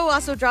 Hero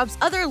also drops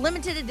other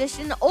limited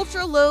edition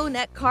ultra-low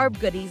net carb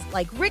goodies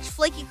like rich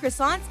flaky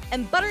croissants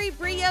and buttery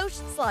brioche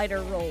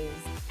slider rolls.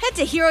 Head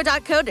to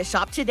hero.co to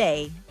shop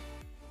today.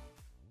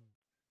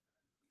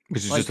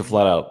 Which is like, just a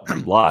flat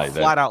out lie.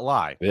 Flat out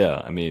lie. Yeah,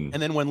 I mean.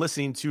 And then when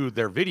listening to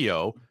their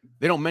video,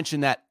 they don't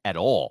mention that at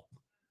all.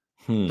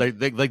 They're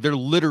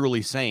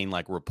literally saying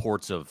like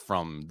reports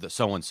from the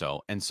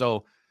so-and-so. And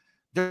so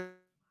there's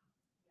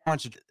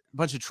a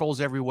bunch of trolls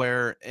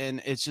everywhere.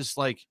 And it's just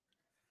like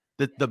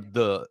with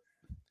the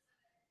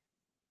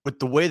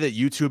way that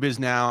YouTube is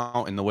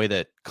now and the way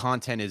that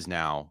content is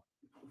now,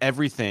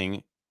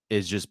 everything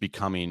is just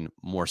becoming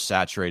more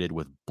saturated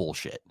with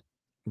bullshit.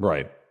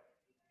 Right.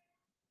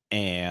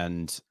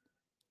 And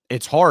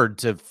it's hard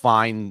to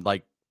find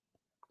like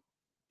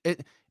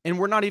it. And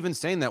we're not even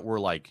saying that we're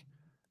like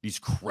these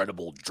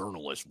credible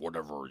journalists,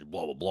 whatever,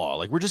 blah, blah, blah.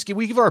 Like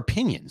we give our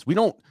opinions.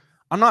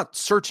 I'm not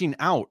searching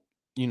out,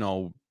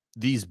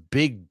 these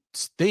big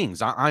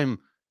things. I'm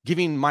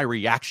giving my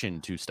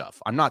reaction to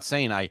stuff. I'm not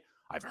saying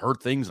I've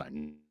heard things. I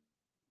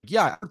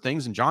heard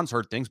things and John's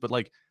heard things, but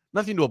like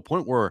nothing to a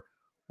point where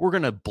we're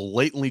going to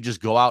blatantly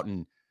just go out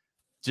and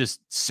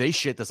just say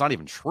shit that's not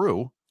even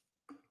true.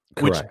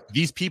 Correct. Which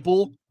these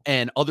people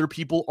and other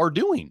people are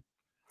doing.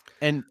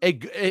 And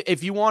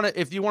if you want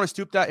to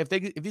stoop that, if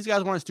these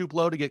guys want to stoop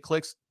low to get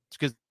clicks,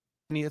 because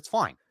it's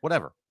fine,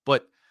 whatever.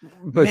 But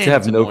to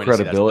have no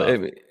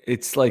credibility,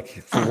 it's like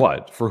for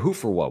what? For who?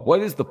 For what?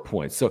 What is the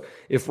point? So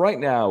if right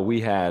now we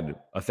had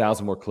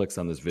 1,000 more clicks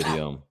on this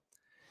video,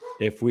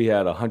 if we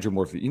had 100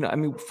 more,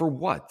 for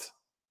what?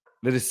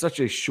 That is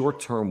such a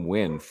short-term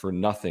win for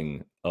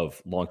nothing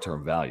of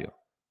long-term value.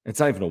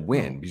 It's not even a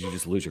win because you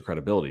just lose your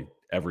credibility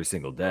every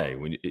single day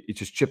when it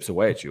just chips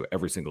away at you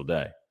every single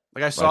day.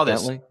 Like I saw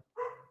this. Bentley?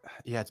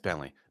 Yeah, it's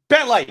Bentley.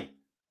 Bentley.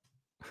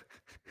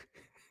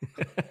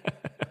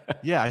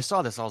 Yeah, I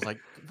saw this. I was like,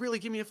 really,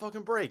 give me a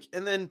fucking break.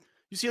 And then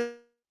you see,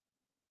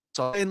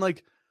 and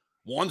like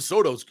Juan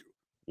Soto's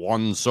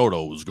going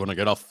to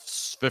get a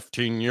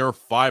 15-year,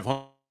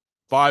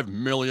 $5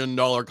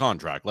 million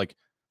contract. Like,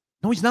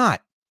 no, he's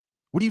not.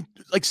 What do you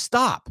like?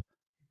 Stop.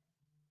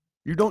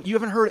 You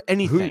haven't heard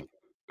anything.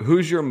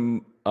 Who's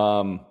your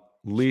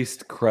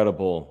least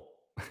credible?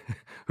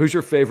 Who's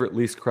your favorite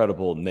least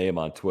credible name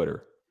on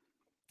Twitter?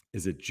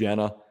 Is it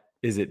Jenna?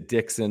 Is it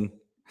Dixon?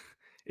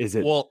 Is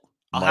it? Well,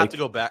 I'll Mike? have to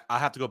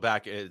go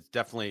back. It's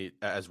definitely,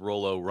 as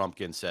Rollo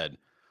Rumpkin said,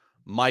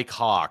 Mike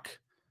Hawk.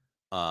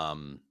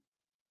 I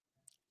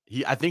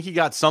think he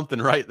got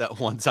something right that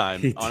one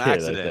time on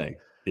accident.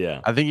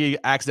 I think he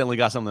accidentally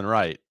got something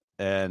right,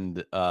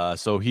 and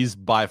so he's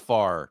by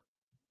far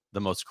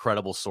the most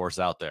credible source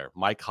out there.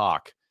 Mike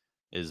Hawk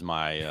is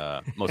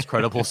my most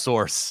credible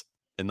source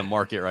in the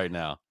market right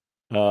now.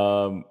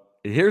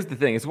 Here's the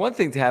thing. It's one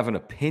thing to have an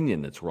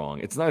opinion that's wrong.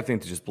 It's another thing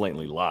to just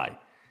blatantly lie.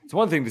 It's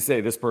one thing to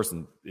say this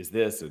person is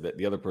this or that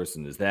the other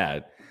person is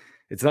that.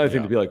 It's another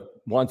thing to be like,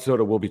 Juan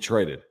Soto will be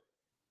traded.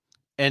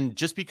 And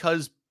just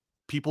because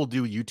people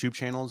do YouTube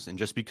channels and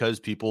just because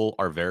people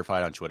are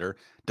verified on Twitter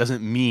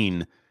doesn't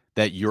mean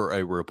that you're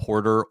a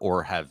reporter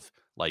or have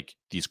like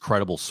these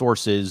credible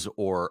sources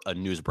or a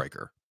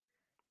newsbreaker.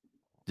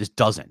 This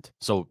doesn't.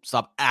 So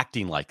stop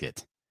acting like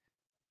it.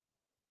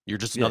 You're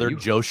just another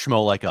Joe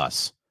Schmo like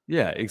us.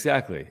 Yeah,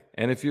 exactly.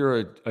 And if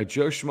you're a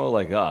Joe Schmo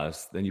like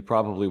us, then you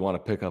probably want to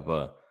pick up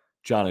a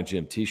John and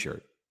Jim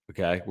t-shirt.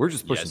 Okay. We're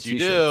just pushing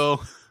t-shirts. Yes, you do.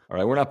 All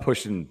right. We're not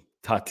pushing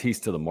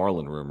Tatis to the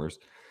Marlin rumors.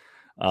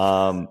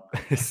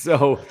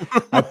 So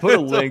I put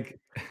a link.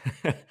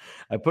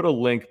 I put a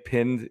link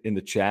pinned in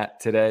the chat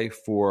today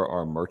for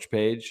our merch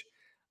page.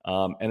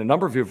 And a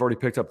number of you have already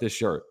picked up this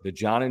shirt, the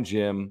John and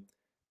Jim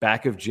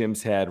back of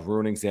Jim's head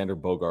ruining Xander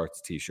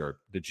Bogaerts t-shirt,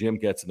 the Jim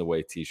gets in the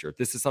way t-shirt.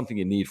 This is something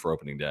you need for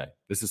opening day.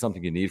 This is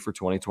something you need for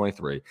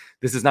 2023.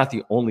 This is not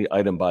the only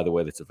item, by the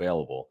way, that's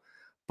available.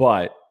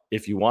 But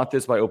if you want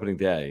this by opening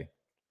day,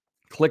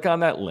 click on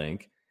that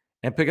link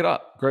and pick it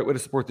up. Great way to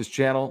support this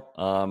channel.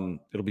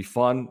 It'll be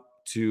fun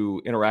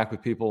to interact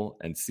with people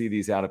and see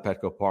these out at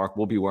Petco Park.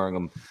 We'll be wearing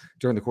them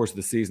during the course of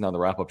the season on the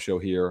wrap-up show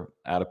here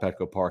out at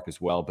Petco Park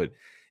as well. But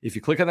if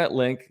you click on that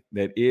link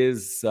that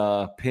is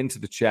pinned to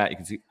the chat, you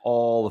can see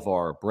all of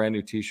our brand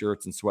new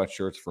t-shirts and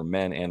sweatshirts for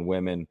men and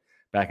women.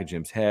 Back of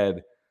Jim's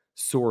head,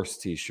 Source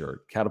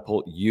t-shirt,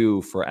 Catapult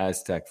U for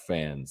Aztec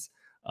fans,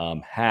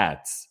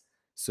 hats.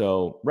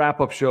 So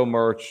wrap-up show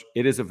merch,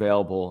 it is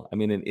available. I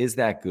mean, an Is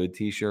That Good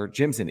t-shirt.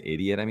 Jim's an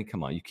idiot. I mean,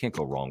 come on, you can't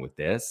go wrong with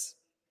this.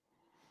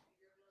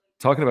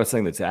 Talking about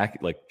something that's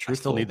like truthful. I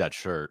still need that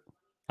shirt.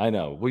 I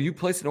know. Well, you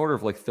placed an order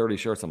of like 30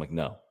 shirts. I'm like,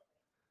 no.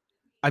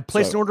 I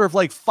placed an order of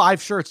like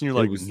 5 shirts, and you're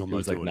like, it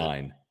was like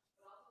 9.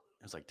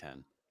 It was like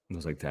 10. It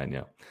was like 10,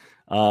 yeah.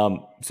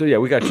 So yeah,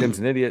 we got Jim's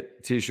an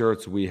Idiot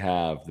t-shirts. We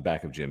have the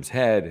back of Jim's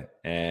head,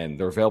 and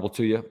they're available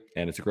to you.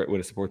 And it's a great way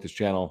to support this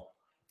channel.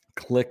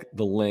 Click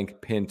the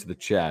link pinned to the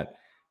chat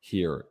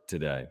here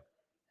today.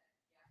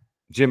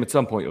 Jim, at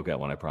some point you'll get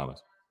one, I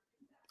promise.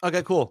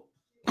 Okay, cool.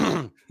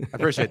 I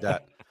appreciate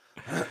that.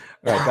 All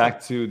right,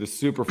 back to the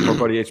Super for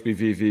Buddy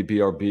HBVV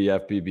BRB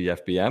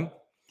FBB FBM.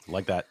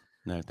 Like that.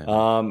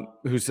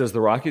 Who says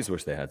the Rockies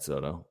wish they had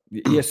Soto?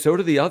 Yeah, so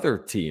do the other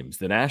teams,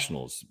 the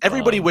Nationals.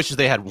 Everybody wishes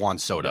they had Juan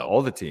Soto. Yeah,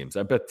 all the teams.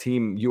 I bet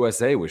Team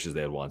USA wishes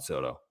they had Juan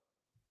Soto.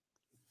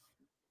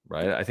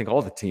 Right? I think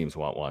all the teams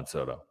want Juan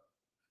Soto.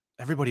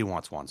 Everybody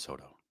wants Juan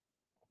Soto.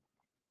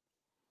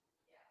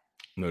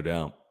 No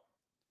doubt.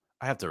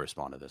 I have to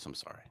respond to this. I'm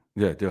sorry.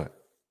 Yeah, do it.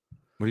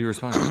 What are you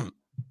responding to?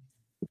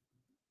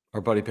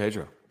 Our buddy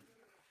Pedro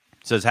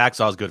says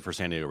Hacksaw's good for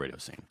San Diego radio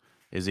scene.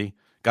 Is he?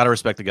 Got to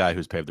respect the guy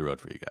who's paved the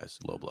road for you guys.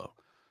 Low blow.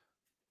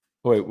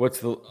 Wait, what's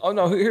the... Oh,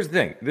 no, here's the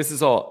thing. This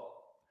is all...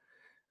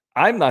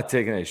 I'm not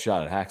taking a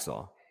shot at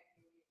Hacksaw.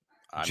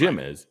 Jim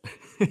is.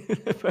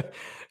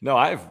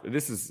 No,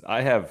 this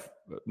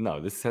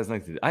has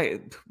nothing to do... I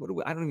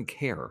don't even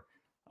care.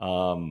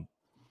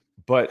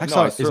 But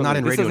Hacksaw is not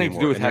in radio anymore. This has nothing to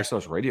do with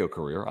Hacksaw's radio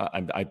career.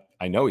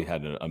 I know he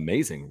had an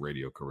amazing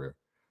radio career.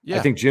 Yeah. I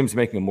think Jim's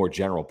making a more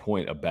general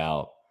point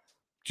about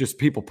just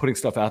people putting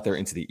stuff out there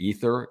into the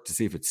ether to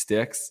see if it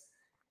sticks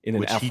in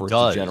an effort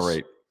to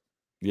generate.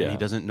 Yeah. And he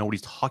doesn't know what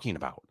he's talking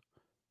about.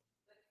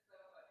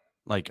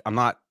 Like, I'm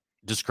not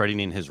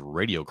discrediting his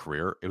radio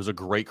career. It was a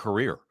great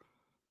career.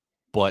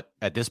 But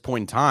at this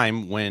point in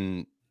time,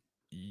 when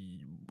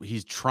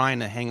he's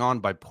trying to hang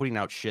on by putting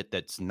out shit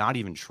that's not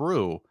even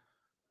true.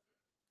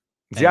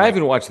 See, I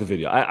haven't watched the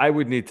video. I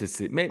would need to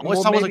see.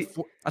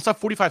 I saw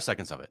 45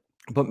 seconds of it.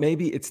 But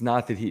maybe it's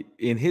not that he,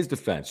 in his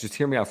defense, just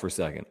hear me out for a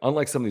second.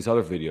 Unlike some of these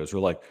other videos where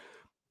like,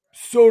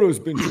 Soto's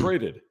been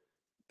traded.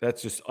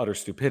 That's just utter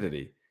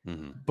stupidity.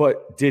 Mm-hmm.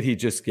 But did he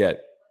just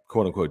get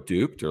quote unquote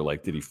duped, or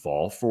like, did he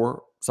fall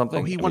for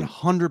something? Oh, he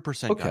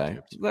 100% got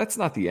duped. That's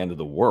not the end of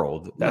the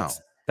world.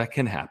 That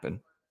can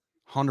happen.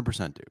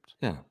 100% duped.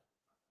 Yeah.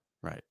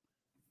 Right.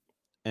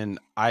 And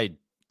I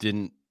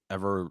didn't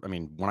ever,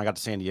 when I got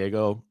to San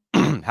Diego,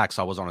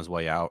 Hacksaw was on his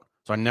way out.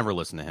 So I never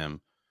listened to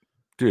him.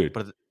 Dude.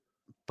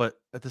 But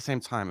at the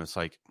same time, it's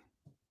like,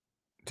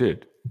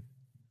 dude,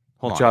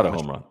 Machado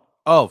home run.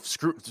 Oh,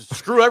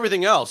 screw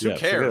everything else. Who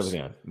cares? We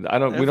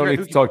don't need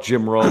to talk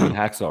Jim Rome and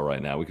Hacksaw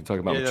right now. We can talk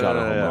about Machado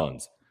home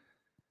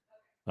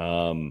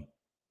runs.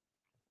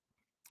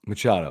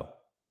 Machado,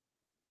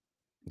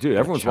 dude,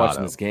 everyone's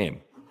watching this game.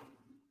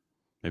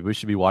 Maybe we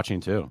should be watching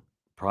too.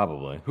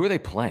 Probably. Who are they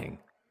playing?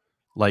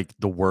 Like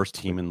the worst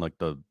team in like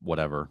the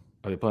whatever.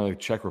 Are they playing like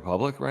Czech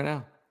Republic right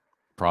now?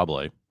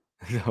 Probably.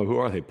 No, who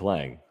are they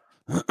playing?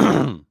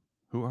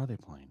 Who are they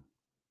playing?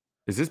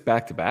 Is this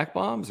back-to-back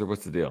bombs or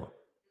what's the deal?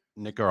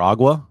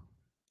 Nicaragua?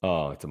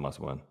 Oh, it's a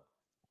must-win.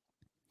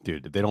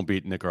 Dude, if they don't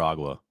beat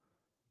Nicaragua.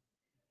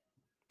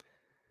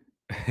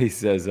 He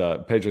says,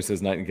 Pedro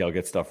says Nightingale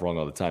gets stuff wrong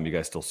all the time. You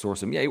guys still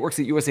source him. Yeah, he works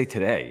at USA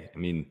Today.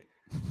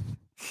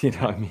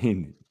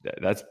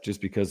 That's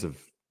just because of,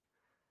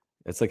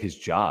 that's like his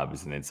job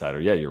as an insider.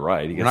 Yeah, you're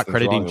right. You're not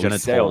crediting Jenna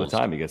all the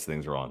time he gets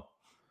things wrong.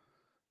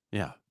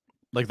 Yeah.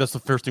 Like, that's the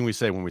first thing we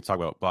say when we talk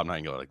about Bob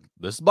Nightingale. Like,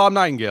 this is Bob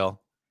Nightingale.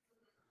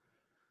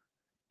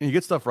 And you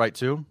get stuff right,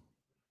 too.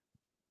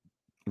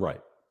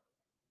 Right.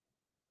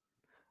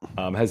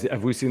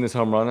 Have we seen this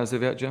home run as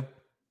of yet, Jim?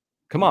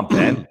 Come on,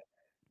 Ben.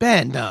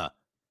 Ben.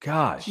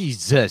 Gosh.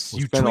 Jesus.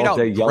 You tweet out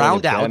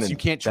ground outs. You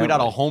can't tweet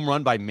out a home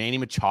run by Manny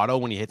Machado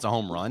when he hits a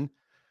home run.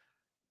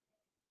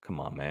 Come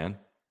on, man.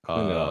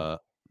 Clean it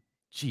up.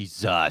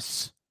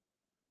 Jesus.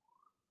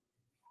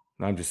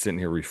 I'm just sitting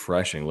here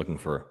refreshing, looking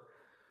for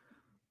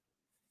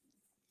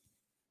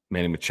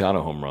Manny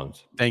Machado home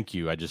runs. Thank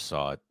you. I just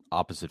saw it.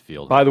 Opposite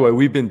field. By the way,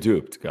 we've been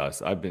duped,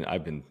 Gus. We've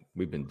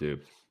been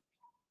duped.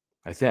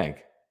 I think.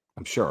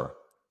 I'm sure.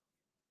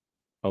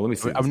 Oh, let me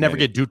see. I would never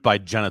get duped by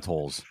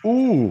genitals.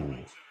 Ooh.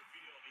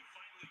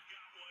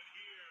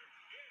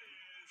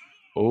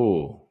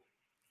 Oh.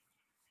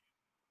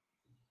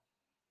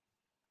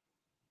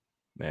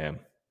 Man.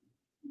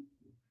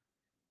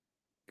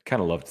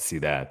 Kind of love to see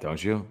that,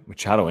 don't you?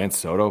 Machado and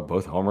Soto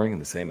both homering in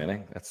the same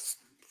inning. That's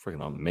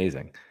freaking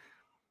amazing.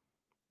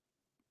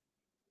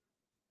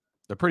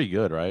 They're pretty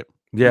good, right?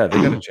 Yeah,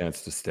 they got a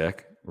chance to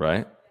stick,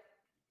 right?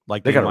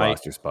 Like they got a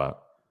roster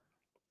spot.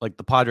 Like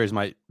the Padres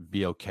might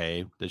be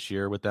okay this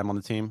year with them on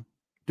the team.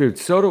 Dude,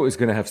 Soto is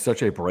going to have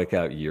such a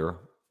breakout year. I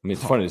mean,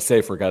 it's funny to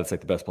say for a guy that's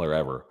like the best player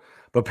ever,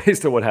 but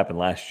based on what happened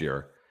last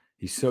year,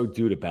 he's so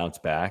due to bounce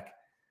back.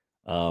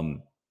 He's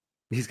going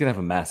to have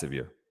a massive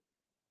year.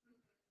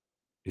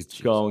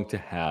 He's going to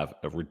have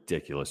a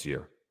ridiculous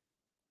year.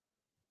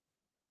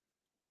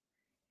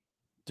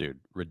 Dude,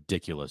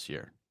 ridiculous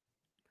year.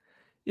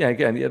 Yeah,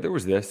 again, there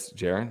was this,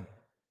 Jaron.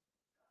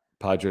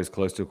 Padres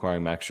close to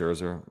acquiring Max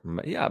Scherzer.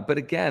 Yeah, but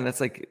again, that's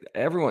like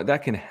everyone,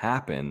 that can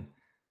happen.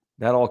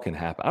 That all can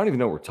happen. I don't even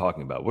know what we're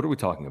talking about. What are we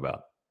talking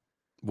about?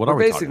 We're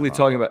basically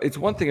talking about, it's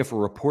one thing if a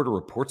reporter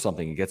reports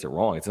something and gets it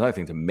wrong. It's another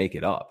thing to make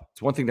it up.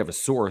 It's one thing to have a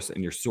source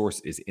and your source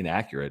is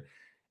inaccurate.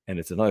 And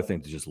it's another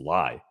thing to just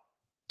lie.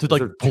 To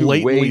like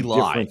blatantly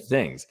lie. Different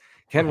things.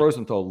 Ken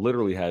Rosenthal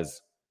literally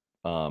has,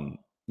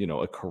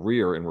 a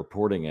career in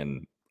reporting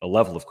and a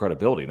level of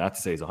credibility. Not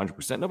to say he's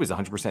 100%. Nobody's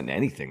 100% in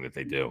anything that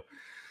they do.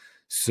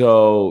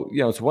 So,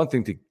 it's one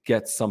thing to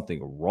get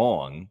something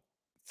wrong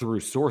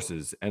through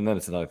sources, and then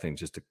it's another thing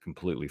just to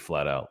completely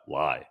flat out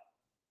lie.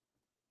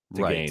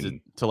 To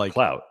gain to like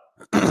clout.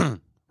 Right.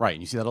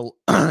 And you see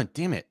that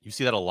damn it. You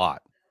see that a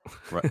lot.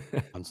 Right.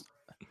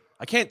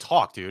 I can't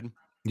talk, dude.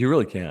 You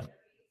really can't.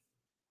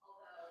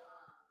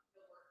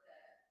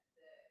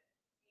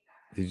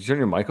 Did you turn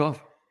your mic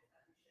off?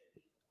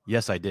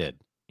 Yes, I did.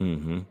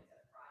 Mm-hmm.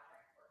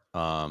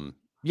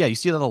 Yeah, you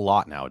see that a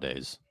lot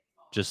nowadays.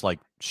 Just like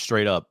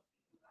straight up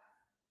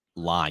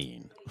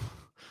lying.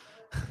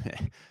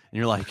 And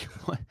you're like,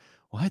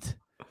 what?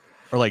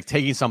 Or like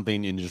taking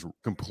something and just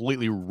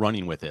completely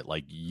running with it.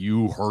 Like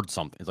you heard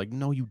something. It's like,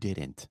 no, you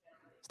didn't.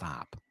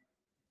 Stop.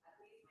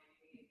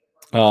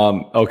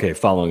 Okay,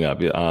 following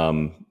up.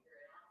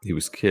 He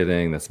was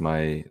kidding. That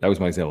was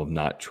my example of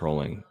not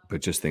trolling,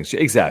 but just things.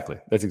 Exactly.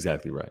 That's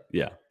exactly right.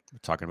 Yeah. We're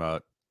talking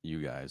about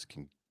you guys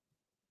can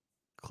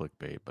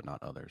clickbait, but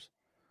not others.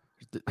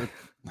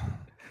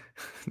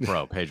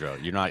 Bro, Pedro,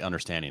 you're not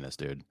understanding this,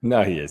 dude.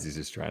 No, he is. He's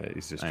just trying to.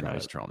 He's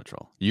trolling to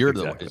troll. You're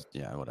exactly.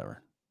 Yeah,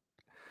 whatever.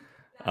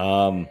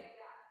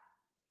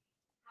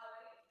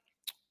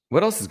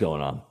 What else is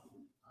going on?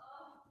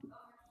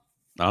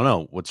 I don't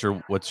know. What's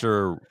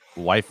your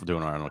wife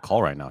doing on a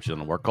call right now? She's on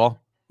a work call?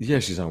 Yeah,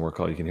 she's on a work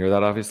call. You can hear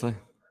that, obviously.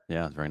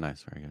 Yeah, it's very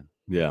nice. Very good.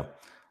 Yeah.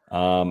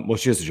 Well,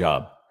 she has a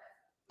job.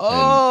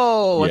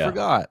 Oh, I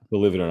forgot.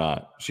 Believe it or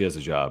not, she has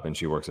a job and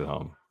she works at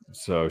home.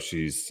 So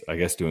she's, I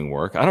guess, doing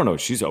work. I don't know.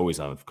 She's always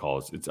on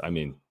calls.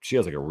 She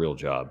has like a real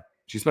job.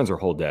 She spends her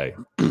whole day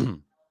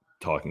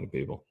talking to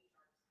people.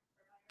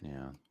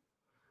 Yeah.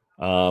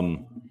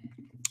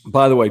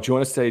 By the way,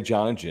 join us today,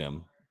 John and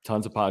Jim.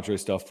 Tons of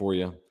Padres stuff for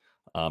you.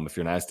 If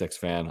you're an Aztecs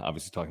fan,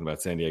 obviously talking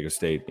about San Diego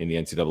State in the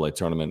NCAA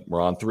tournament.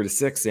 We're on 3 to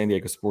 6, San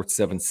Diego Sports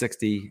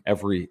 760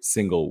 every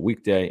single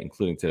weekday,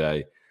 including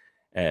today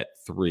at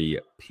 3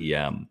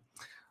 p.m.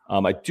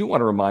 I do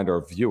want to remind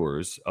our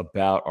viewers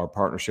about our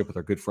partnership with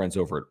our good friends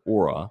over at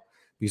Aura,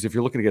 because if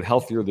you're looking to get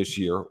healthier this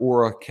year,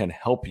 Aura can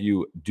help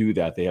you do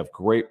that. They have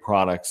great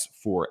products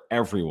for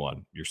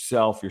everyone,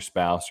 yourself, your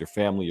spouse, your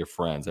family, your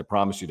friends. I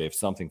promise you they have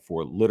something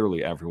for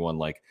literally everyone,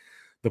 like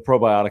the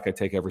probiotic I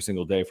take every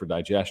single day for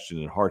digestion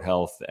and heart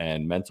health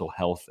and mental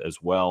health as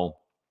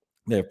well.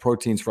 They have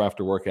proteins for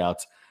after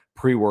workouts,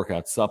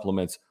 pre-workout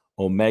supplements,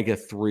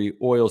 omega-3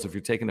 oils. If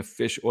you're taking a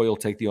fish oil,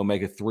 take the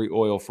omega-3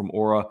 oil from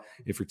Aura.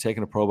 If you're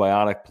taking a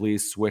probiotic,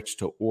 please switch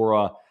to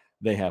Aura.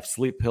 They have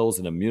sleep pills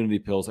and immunity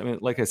pills. I mean,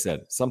 like I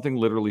said, something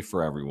literally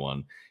for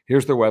everyone.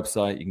 Here's their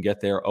website. You can get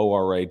there,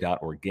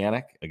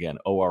 ora.organic. Again,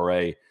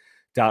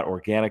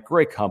 ora.organic.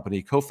 Great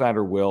company.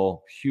 Co-founder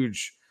Will,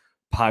 huge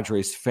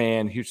Padres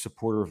fan, huge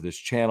supporter of this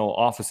channel.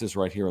 Offices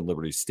right here in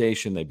Liberty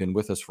Station. They've been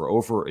with us for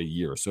over a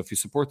year. So if you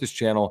support this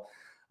channel,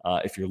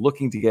 if you're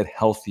looking to get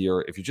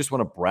healthier, if you just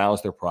want to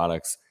browse their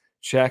products,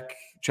 check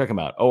them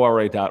out,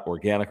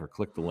 ora.organic, or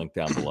click the link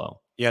down below.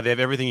 Yeah, they have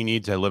everything you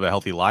need to live a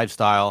healthy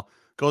lifestyle.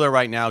 Go there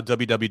right now,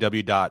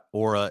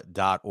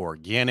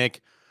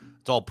 www.aura.organic.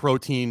 It's all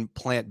protein,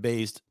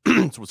 plant-based.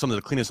 It's some of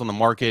the cleanest on the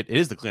market. It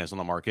is the cleanest on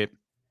the market.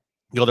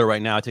 Go there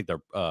right now. Take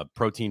their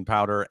protein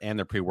powder and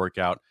their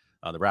pre-workout,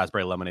 the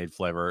raspberry lemonade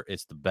flavor.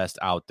 It's the best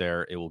out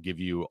there. It will give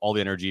you all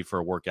the energy for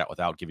a workout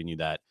without giving you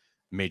that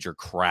major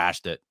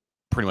crash that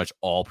pretty much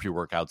all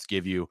pre-workouts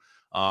give you.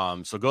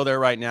 So go there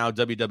right now,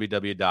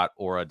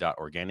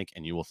 www.aura.organic,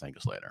 and you will thank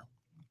us later.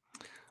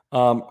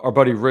 Our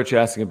buddy Rich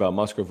asking about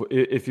Musgrove.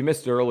 If you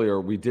missed it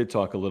earlier, we did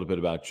talk a little bit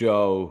about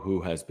Joe,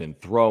 who has been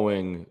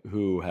throwing,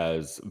 who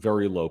has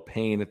very low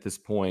pain at this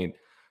point,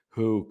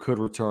 who could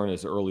return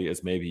as early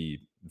as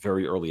maybe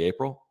very early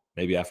April,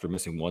 maybe after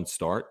missing one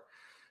start.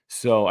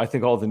 So I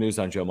think all the news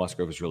on Joe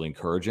Musgrove is really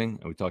encouraging.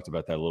 And we talked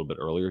about that a little bit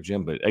earlier,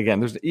 Jim. But again,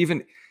 there's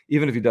even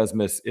if he does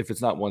miss, if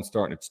it's not one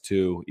start and it's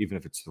two, even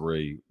if it's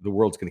three, the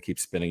world's going to keep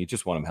spinning. You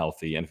just want him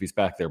healthy. And if he's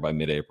back there by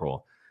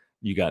mid-April,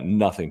 you got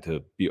nothing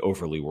to be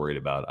overly worried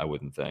about, I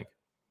wouldn't think.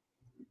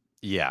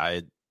 Yeah,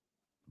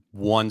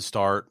 one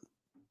start,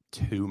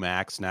 two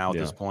max now at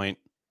this point,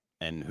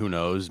 and who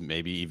knows,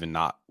 maybe even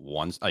not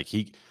one. Like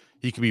he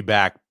could be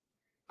back,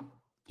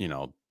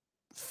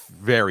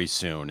 very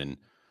soon, and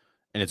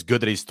it's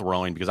good that he's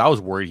throwing, because I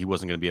was worried he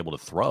wasn't going to be able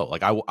to throw.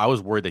 Like I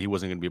was worried that he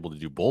wasn't going to be able to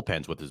do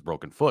bullpens with his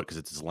broken foot because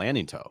it's his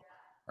landing foot.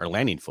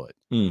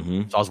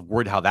 Mm-hmm. So I was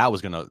worried how that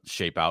was going to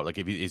shape out. Like,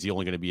 is he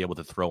only going to be able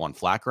to throw on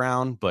flat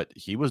ground? But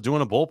he was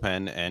doing a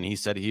bullpen, and he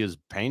said his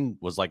pain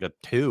was like a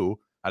 2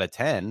 out of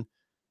 10,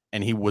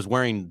 and he was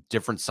wearing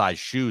different size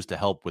shoes to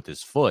help with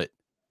his foot.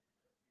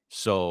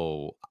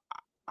 So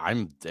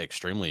I'm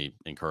extremely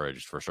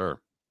encouraged for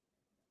sure.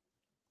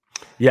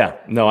 Yeah,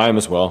 no, I am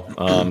as well.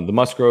 The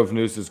Musgrove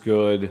news is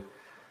good.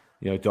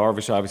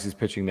 Darvish obviously is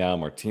pitching now.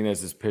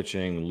 Martinez is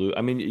pitching.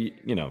 I mean,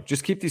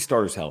 just keep these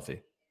starters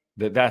healthy.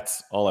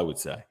 That's all I would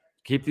say.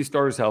 Keep these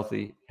starters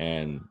healthy,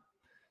 and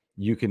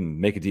you can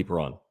make a deep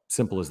run.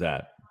 Simple as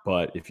that.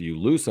 But if you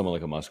lose someone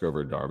like a Musgrove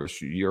or a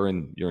Darvish, you're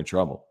in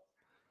trouble.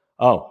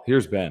 Oh,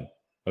 here's Ben.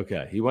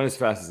 Okay, he went as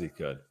fast as he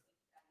could.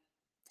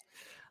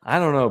 I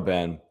don't know,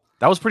 Ben.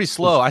 That was pretty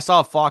slow. I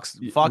saw Fox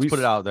put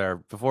it out there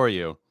before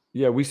you.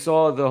 Yeah, we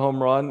saw the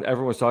home run.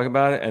 Everyone was talking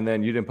about it, and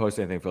then you didn't post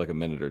anything for like a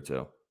minute or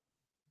two.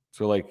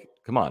 So, like,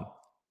 come on.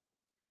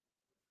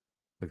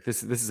 Like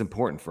this is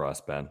important for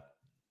us, Ben.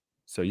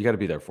 So you got to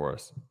be there for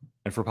us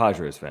and for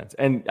Padres fans.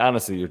 And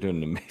honestly, you're doing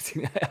an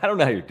amazing. I don't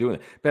know how you're doing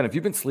it, Ben. If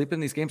you've been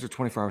sleeping, these games are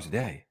 24 hours a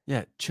day.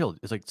 Yeah, chill.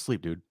 It's like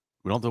sleep, dude.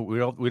 We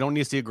don't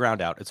need to see a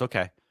ground out. It's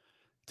okay.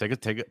 Take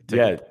it. It's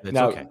okay.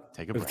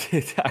 Take a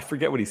breath. I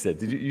forget what he said.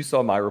 Did you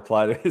saw my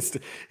reply to his?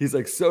 He's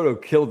like, Soto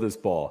killed this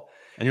ball.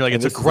 And you're like,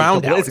 it's a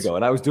ground out. Days ago,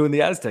 and I was doing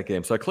the Aztec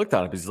game, so I clicked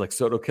on it because he's like,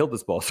 Soto killed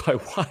this ball. So I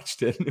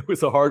watched it, and it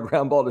was a hard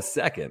ground ball to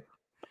second.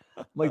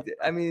 Like,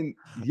 I mean,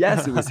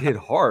 yes, it was hit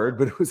hard,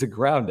 but it was a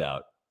ground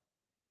out.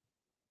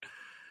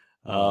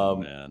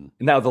 Man.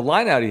 Now, the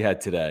line out he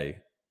had today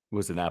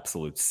was an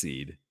absolute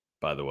seed,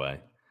 by the way.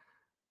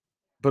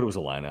 But it was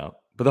a line out.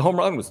 But the home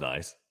run was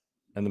nice.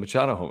 And the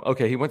Machado home.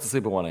 Okay, he went to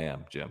sleep at 1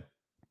 a.m., Jim.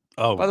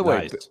 Oh, by the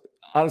nice. way,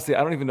 honestly,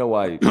 I don't even know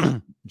why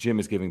Jim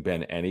is giving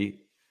Ben any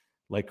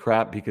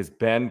crap, because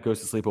Ben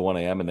goes to sleep at 1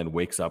 a.m. and then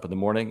wakes up in the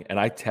morning. And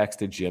I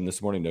texted Jim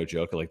this morning, no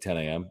joke, at like 10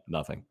 a.m.,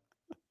 nothing.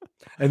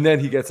 And then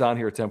he gets on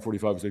here at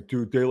 10:45. He's like,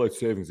 dude, daylight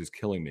savings is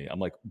killing me. I'm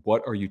like,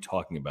 what are you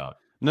talking about?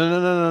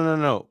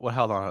 No. Well,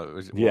 hold on. What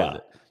was it?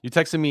 You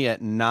texted me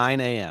at 9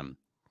 a.m.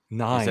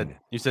 9.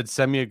 You said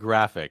send me a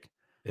graphic.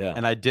 Yeah.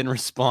 And I didn't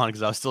respond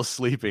because I was still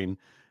sleeping.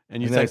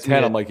 And you texted texted me at 10.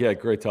 I'm I'm like, yeah,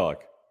 great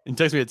talk. And you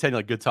text me at 10, you're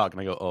like, good talk.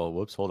 And I go, oh,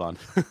 whoops, hold on.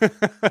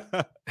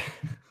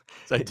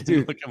 So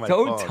Dude,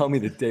 don't tell me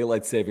that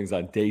daylight savings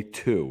on day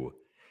 2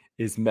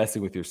 is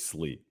messing with your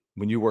sleep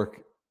when you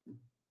work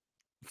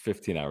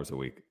 15 hours a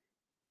week.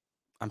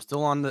 I'm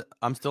still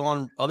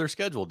on other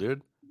schedule,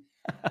 dude.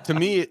 to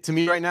me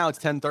right now, it's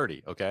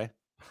 10:30. Okay.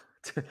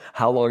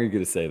 How long are you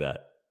going to say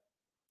that?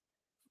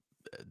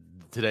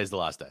 Today's the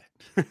last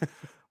day.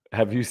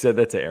 Have you said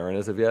that to Aaron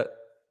as of yet?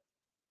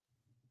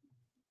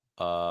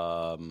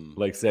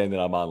 Like saying that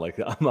I'm on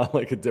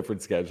like a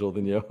different schedule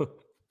than you.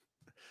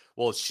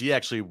 Well, she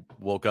actually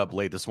woke up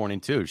late this morning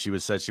too. She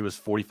said she was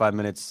 45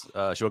 minutes.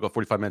 She woke up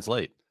 45 minutes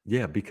late.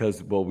 Yeah,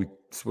 because we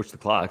switched the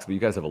clocks, but you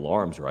guys have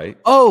alarms, right?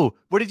 Oh,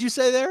 what did you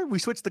say there? We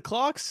switched the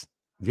clocks?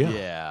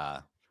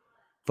 Yeah.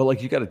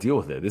 But you got to deal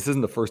with it. This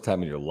isn't the first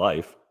time in your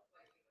life.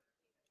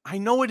 I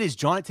know it is,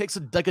 John. It takes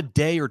like a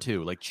day or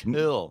two. Like,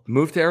 chill.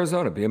 Move to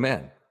Arizona. Be a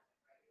man.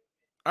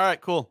 All right,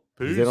 cool.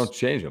 Peace. They don't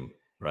change them,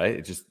 right?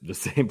 It's just the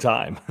same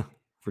time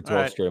for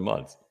 12 straight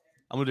months.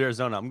 I'm going to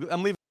Arizona.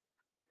 I'm leaving.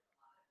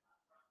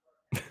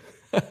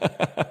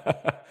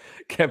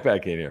 Get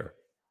back in here.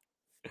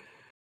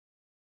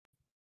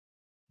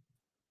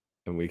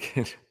 And we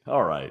can.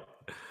 All right.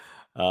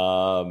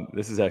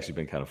 This has actually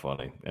been kind of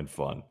funny and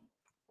fun.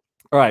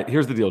 All right,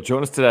 here's the deal.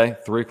 Join us today,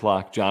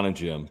 3:00. John and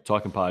Jim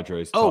talking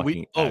Padres,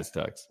 talking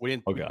Aztecs. We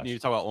need to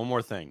talk about one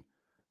more thing.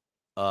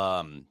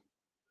 Adrian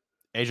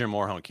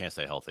Morejon can't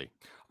stay healthy.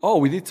 Oh,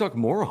 we need to talk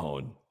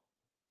Morejon.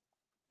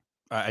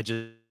 I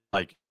just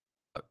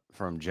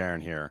from Jaron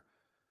here.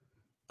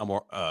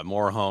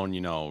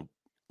 Morahone,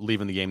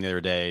 leaving the game the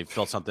other day,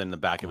 felt something in the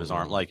back of his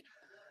arm. Like,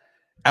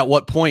 at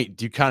what point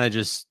do you kind of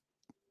just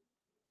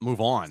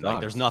move on? Sucks.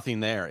 Like, there's nothing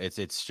there.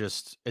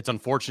 It's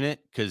unfortunate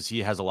because he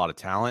has a lot of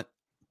talent,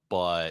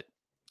 but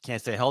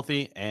can't stay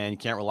healthy and you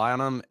can't rely on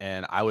him.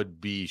 And I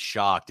would be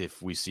shocked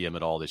if we see him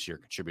at all this year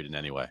contribute in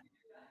any way.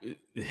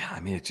 Yeah,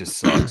 I mean, it just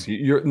sucks.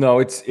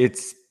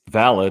 It's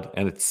valid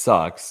and it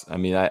sucks. I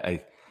mean,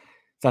 I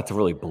it's not to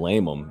really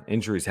blame him.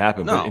 Injuries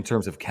happen, but in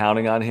terms of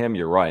counting on him,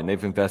 you're right. And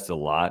they've invested a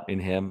lot in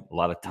him, a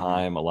lot of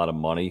time, a lot of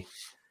money.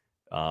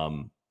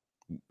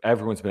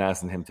 Everyone's been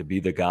asking him to be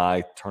the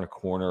guy, turn a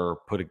corner,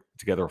 put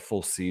together a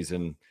full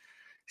season.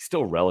 He's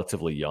still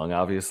relatively young,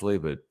 obviously,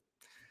 but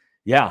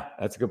yeah,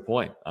 that's a good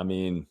point. I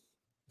mean,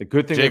 the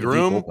good thing Jake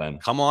Groom,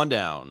 come on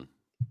down.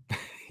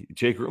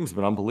 Jake Groom's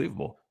been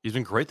unbelievable. He's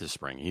been great this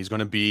spring. He's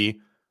going to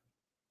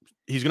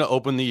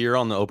open the year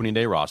on the opening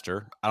day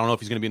roster. I don't know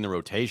if he's going to be in the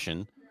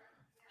rotation.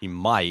 He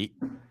might,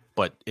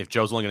 but if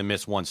Joe's only going to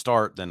miss one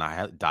start, then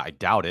I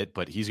doubt it.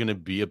 But he's going to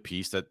be a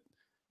piece that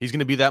he's going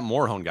to be that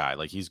Morahone guy.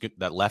 Like, he's good,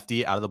 that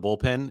lefty out of the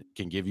bullpen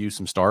can give you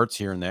some starts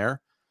here and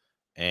there,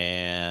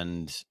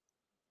 and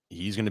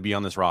he's going to be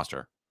on this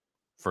roster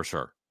for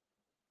sure,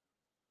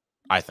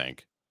 I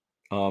think.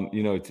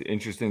 It's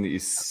interesting that you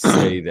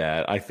say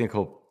that. I think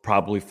he'll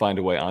probably find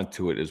a way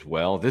onto it as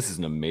well. This is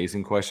an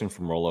amazing question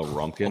from Rollo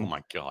Rumpkin. Oh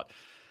my God.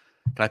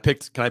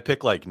 Can I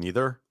pick like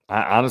neither?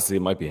 Honestly,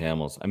 it might be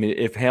Hamels. I mean,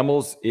 if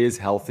Hamels is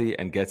healthy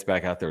and gets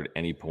back out there at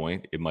any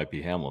point, it might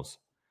be Hamels.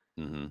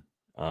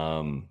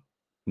 Mm-hmm.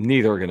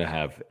 Neither are going to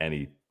have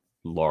any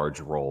large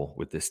role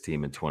with this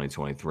team in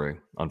 2023,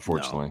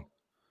 unfortunately.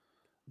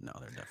 No,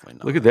 they're definitely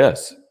not. Look at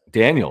this.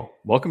 Daniel,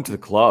 welcome to the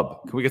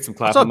club. Can we get some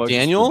clap emojis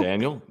Daniel? for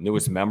Daniel,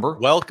 newest member?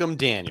 Welcome,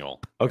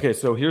 Daniel. Okay,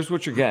 so here's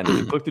what you're getting. If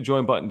you click the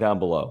join button down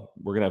below,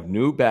 we're going to have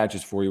new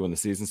badges for you when the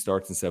season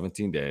starts in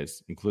 17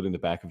 days, including the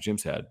back of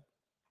Jim's head.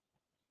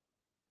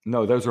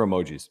 No, those are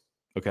emojis.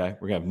 Okay,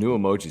 we're going to have new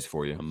emojis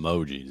for you.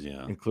 Emojis,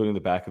 yeah. Including the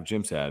back of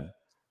Jim's head.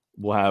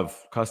 We'll have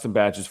custom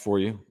badges for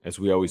you, as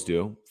we always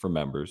do for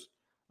members.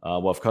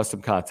 We'll have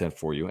custom content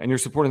for you, and you're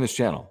supporting this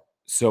channel.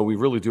 So we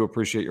really do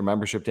appreciate your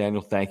membership,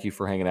 Daniel. Thank you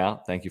for hanging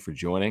out. Thank you for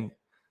joining.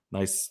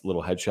 Nice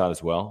little headshot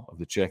as well of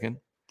the chicken.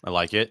 I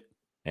like it.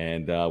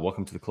 And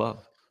welcome to the club.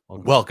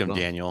 Welcome,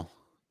 Daniel.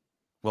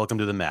 Welcome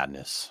to the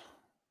madness.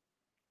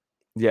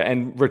 Yeah,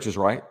 and Rich is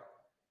right.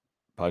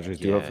 Padres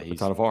do have a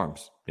ton of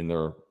arms in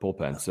their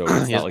bullpen, so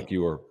it's not like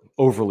you are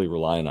overly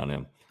relying on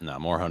him. No,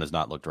 Morahone has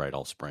not looked right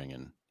all spring,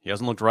 and he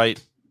hasn't looked right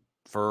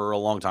for a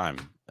long time,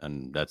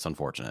 and that's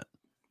unfortunate.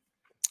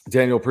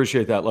 Daniel,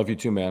 appreciate that. Love you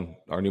too, man.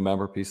 Our new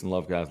member. Peace and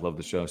love, guys. Love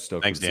the show.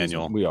 Stoked. Thanks,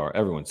 Daniel. We are.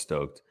 Everyone's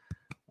stoked.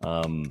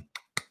 Yeah,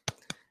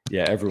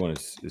 everyone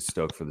is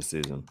stoked for the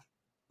season.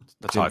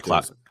 That's how I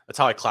clap. That's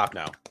how I clap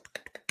now.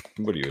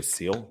 What are you, a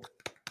seal?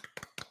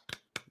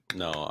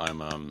 No,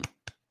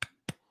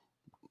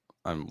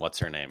 I'm what's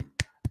her name?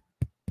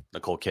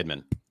 Nicole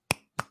Kidman.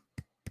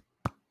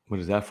 What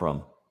is that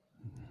from?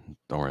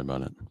 Don't worry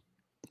about it.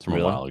 It's from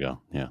a while ago.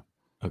 Yeah.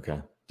 Okay.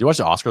 Did you watch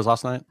the Oscars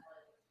last night?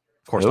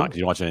 Of course not, because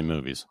you don't watch any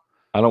movies.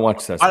 I don't watch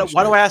Sesame Street.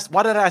 Why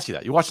did I ask you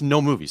that? You watch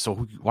no movies, so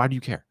why do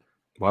you care?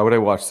 Why would I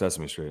watch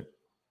Sesame Street?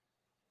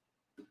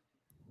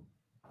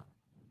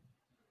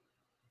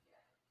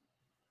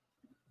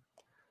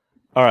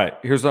 All right,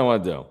 here's what I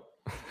want to do.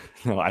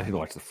 No, I didn't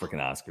watch the freaking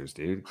Oscars,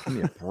 dude. Give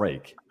me a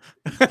break.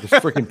 The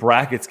freaking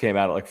brackets came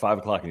out at like 5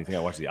 o'clock, and you think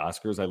I watched the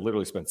Oscars? I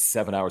literally spent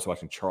 7 hours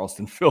watching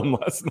Charleston film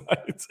last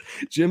night.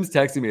 Jim's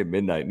texting me at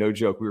midnight. No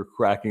joke. We were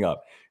cracking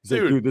up. He's like,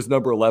 dude, this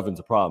number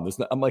 11's a problem.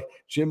 I'm like,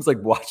 Jim's like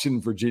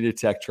watching Virginia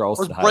Tech,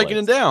 Charleston highlights.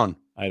 Breaking it down.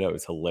 I know.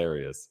 It's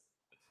hilarious.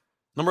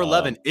 Number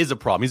 11 is a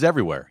problem. He's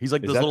everywhere. He's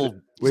like this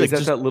little. Wait,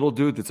 is that little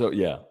dude that's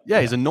yeah.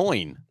 Yeah, he's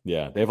annoying.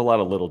 Yeah, they have a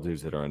lot of little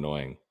dudes that are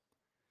annoying.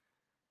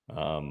 It's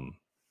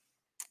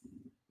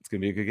going to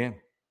be a good game.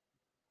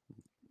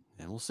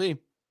 And we'll see.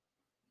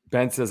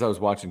 Ben says I was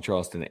watching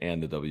Charleston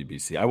and the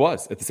WBC. I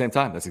was at the same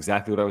time. That's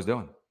exactly what I was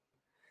doing.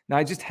 Now,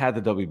 I just had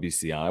the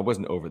WBC on. I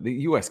wasn't over. The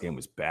U.S. game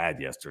was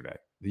bad yesterday.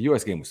 The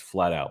U.S. game was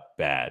flat out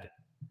bad.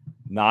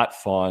 Not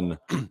fun,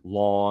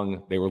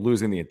 long. They were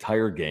losing the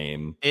entire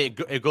game.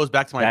 It goes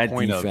back to my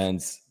point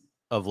defense.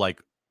 Of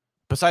like,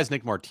 besides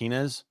Nick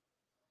Martinez,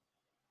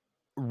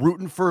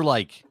 rooting for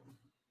like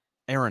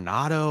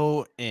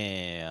Arenado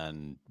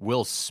and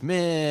Will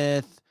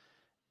Smith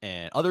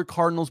and other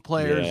Cardinals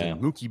players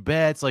and Mookie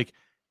Betts. Like,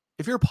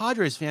 if you're a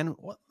Padres fan,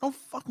 I don't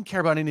fucking care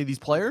about any of these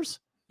players.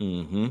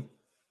 Mm-hmm.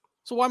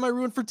 So why am I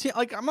rooting for team?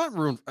 Like, I'm not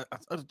rooting.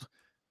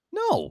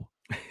 No.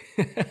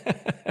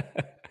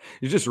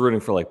 You're just rooting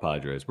for like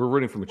Padres. We're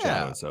rooting for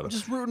Machado. So I'm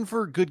just rooting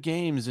for good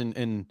games,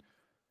 and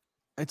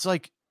it's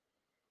like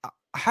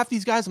half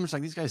these guys. I'm just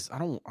like, these guys. I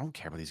don't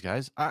care about these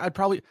guys. I'd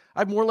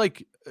more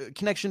like a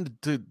connection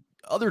to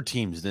other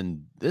teams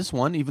than this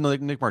one, even though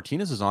Nick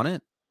Martinez is on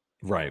it.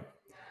 Right.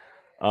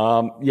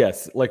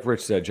 Yes, like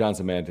Rich said, John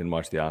Zaman didn't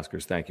watch the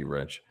Oscars. Thank you,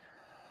 Rich.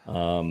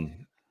 I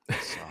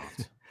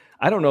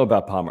don't know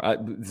about Palmer.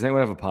 Does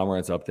anyone have a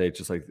Pomerantz update?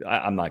 Just like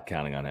I'm not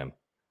counting on him.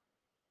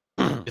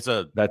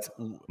 That's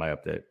my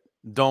update.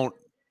 Don't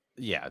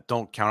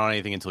count on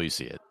anything until you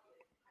see it.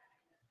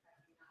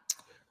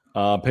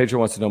 Pedro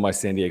wants to know my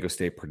San Diego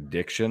State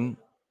prediction.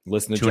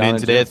 Listen to tune John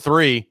in today Jim. at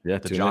 3. Yeah,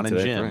 to John and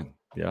Jim.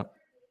 Yeah,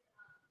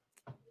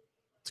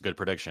 it's a good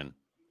prediction.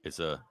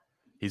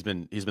 He's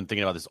been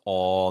thinking about this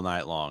all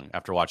night long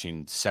after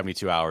watching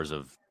 72 hours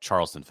of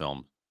Charleston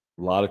film.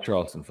 A lot of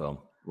Charleston film.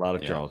 A lot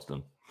of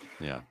Charleston.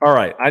 Yeah. All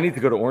right, I need to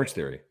go to Orange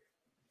Theory.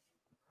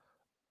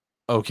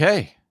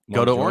 Okay,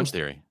 go to Orange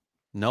Theory.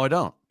 No, I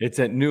don't. It's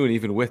at noon,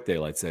 even with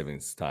daylight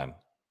savings time.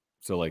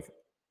 So like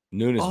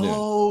noon is noon.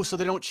 Oh, so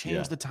they don't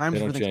change the times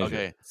for things.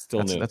 Okay,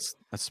 still noon. That's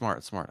smart.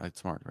 It's smart. It's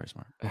smart. Very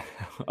smart.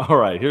 All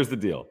right, here's the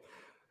deal.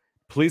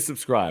 Please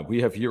subscribe.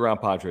 We have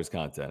year-round Padres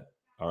content.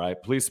 All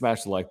right. Please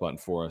smash the like button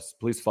for us.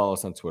 Please follow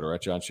us on Twitter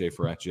at John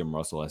Schaefer, at Jim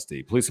Russell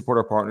SD. Please support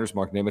our partners,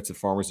 Mark Nimitz at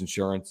Farmers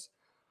Insurance,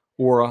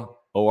 Aura,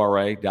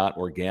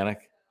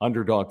 ORA.organic,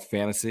 Underdog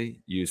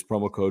Fantasy. Use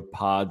promo code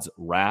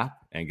PODSWRAP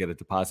and get a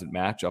deposit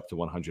match up to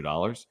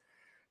 $100.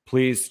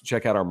 Please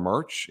check out our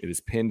merch. It is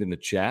pinned in the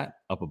chat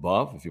up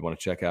above if you want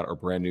to check out our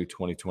brand new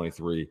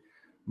 2023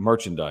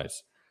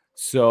 merchandise.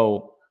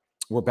 So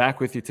we're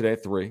back with you today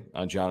at 3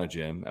 on John and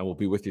Jim, and we'll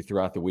be with you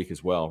throughout the week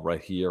as well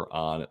right here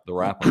on the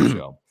Wrap-Up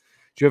Show.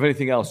 Do you have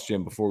anything else,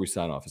 Jim, before we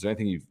sign off? Is there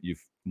anything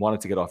you've wanted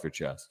to get off your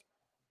chest?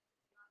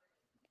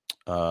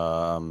 Did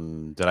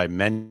I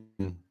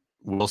mention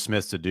Will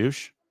Smith's a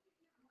douche?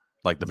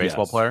 Like the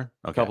baseball player?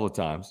 Okay. A couple of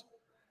times.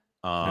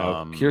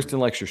 Kirsten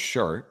likes your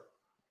shirt.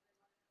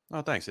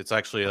 Oh, thanks. It's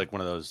actually like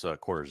one of those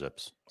quarter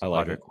zips. I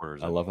like it.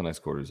 I love a nice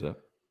quarter zip.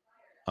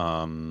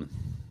 No,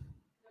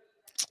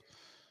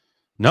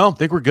 I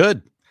think we're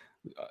good.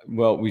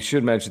 Well, we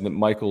should mention that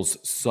Michael's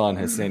son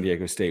has San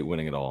Diego State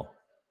winning it all,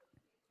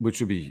 which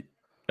would be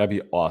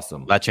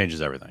awesome. That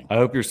changes everything. I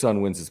hope your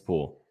son wins his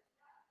pool.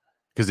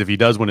 Because if he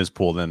does win his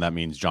pool, then that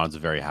means John's a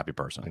very happy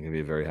person. I'm going to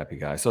be a very happy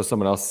guy. I saw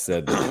someone else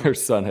said that their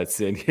son had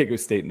San Diego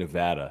State,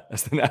 Nevada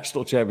as the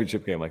national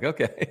championship game. Like,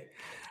 okay,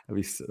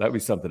 that'd be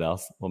something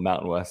else. Well,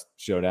 Mountain West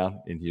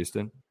showdown in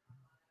Houston.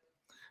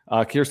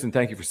 Kirsten,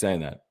 thank you for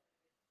saying that.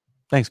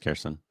 Thanks,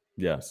 Kirsten.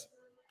 Yes.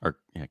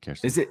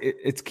 Kirsten. Is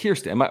it's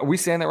Kirsten. Are we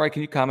saying that right?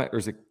 Can you comment? Or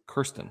is it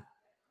Kirsten?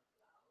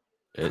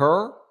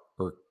 Kerr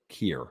or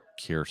Kier?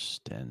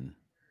 Kirsten.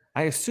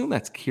 I assume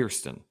that's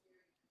Kirsten.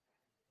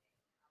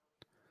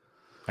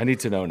 I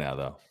need to know now,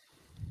 though.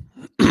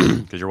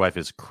 Because your wife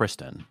is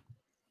Kristen.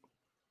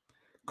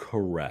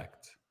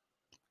 Correct.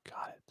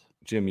 Got it.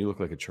 Jim, you look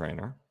like a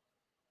trainer.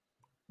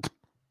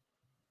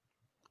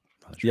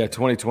 Yeah,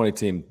 2020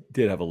 team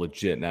did have a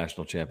legit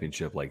national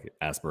championship like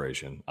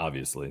aspiration,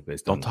 obviously.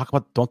 Don't talk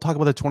about the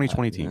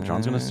 2020 team.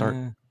 John's going to start.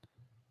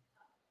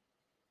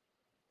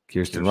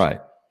 Kirsten, right?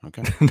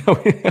 Okay.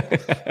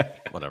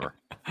 Whatever.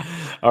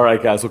 All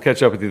right, guys. We'll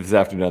catch up with you this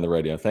afternoon on the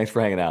radio. Thanks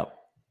for hanging out.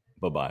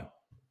 Bye-bye.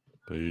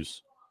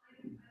 Peace.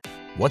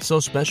 What's so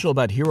special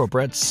about Hero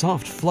Bread's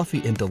soft,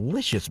 fluffy, and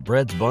delicious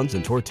breads, buns,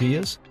 and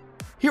tortillas?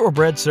 Hero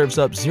Bread serves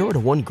up 0 to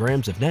 1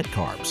 grams of net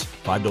carbs,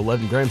 5 to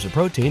 11 grams of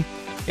protein,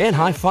 and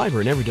high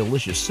fiber in every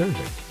delicious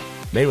serving.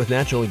 Made with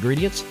natural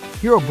ingredients,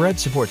 Hero Bread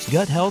supports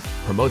gut health,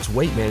 promotes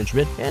weight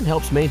management, and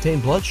helps maintain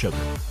blood sugar.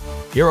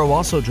 Hero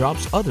also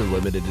drops other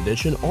limited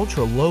edition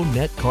ultra-low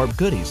net carb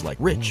goodies like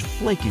rich,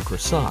 flaky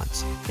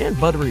croissants and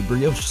buttery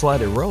brioche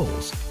slider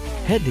rolls.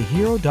 Head to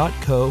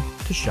hero.co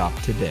to shop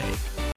today.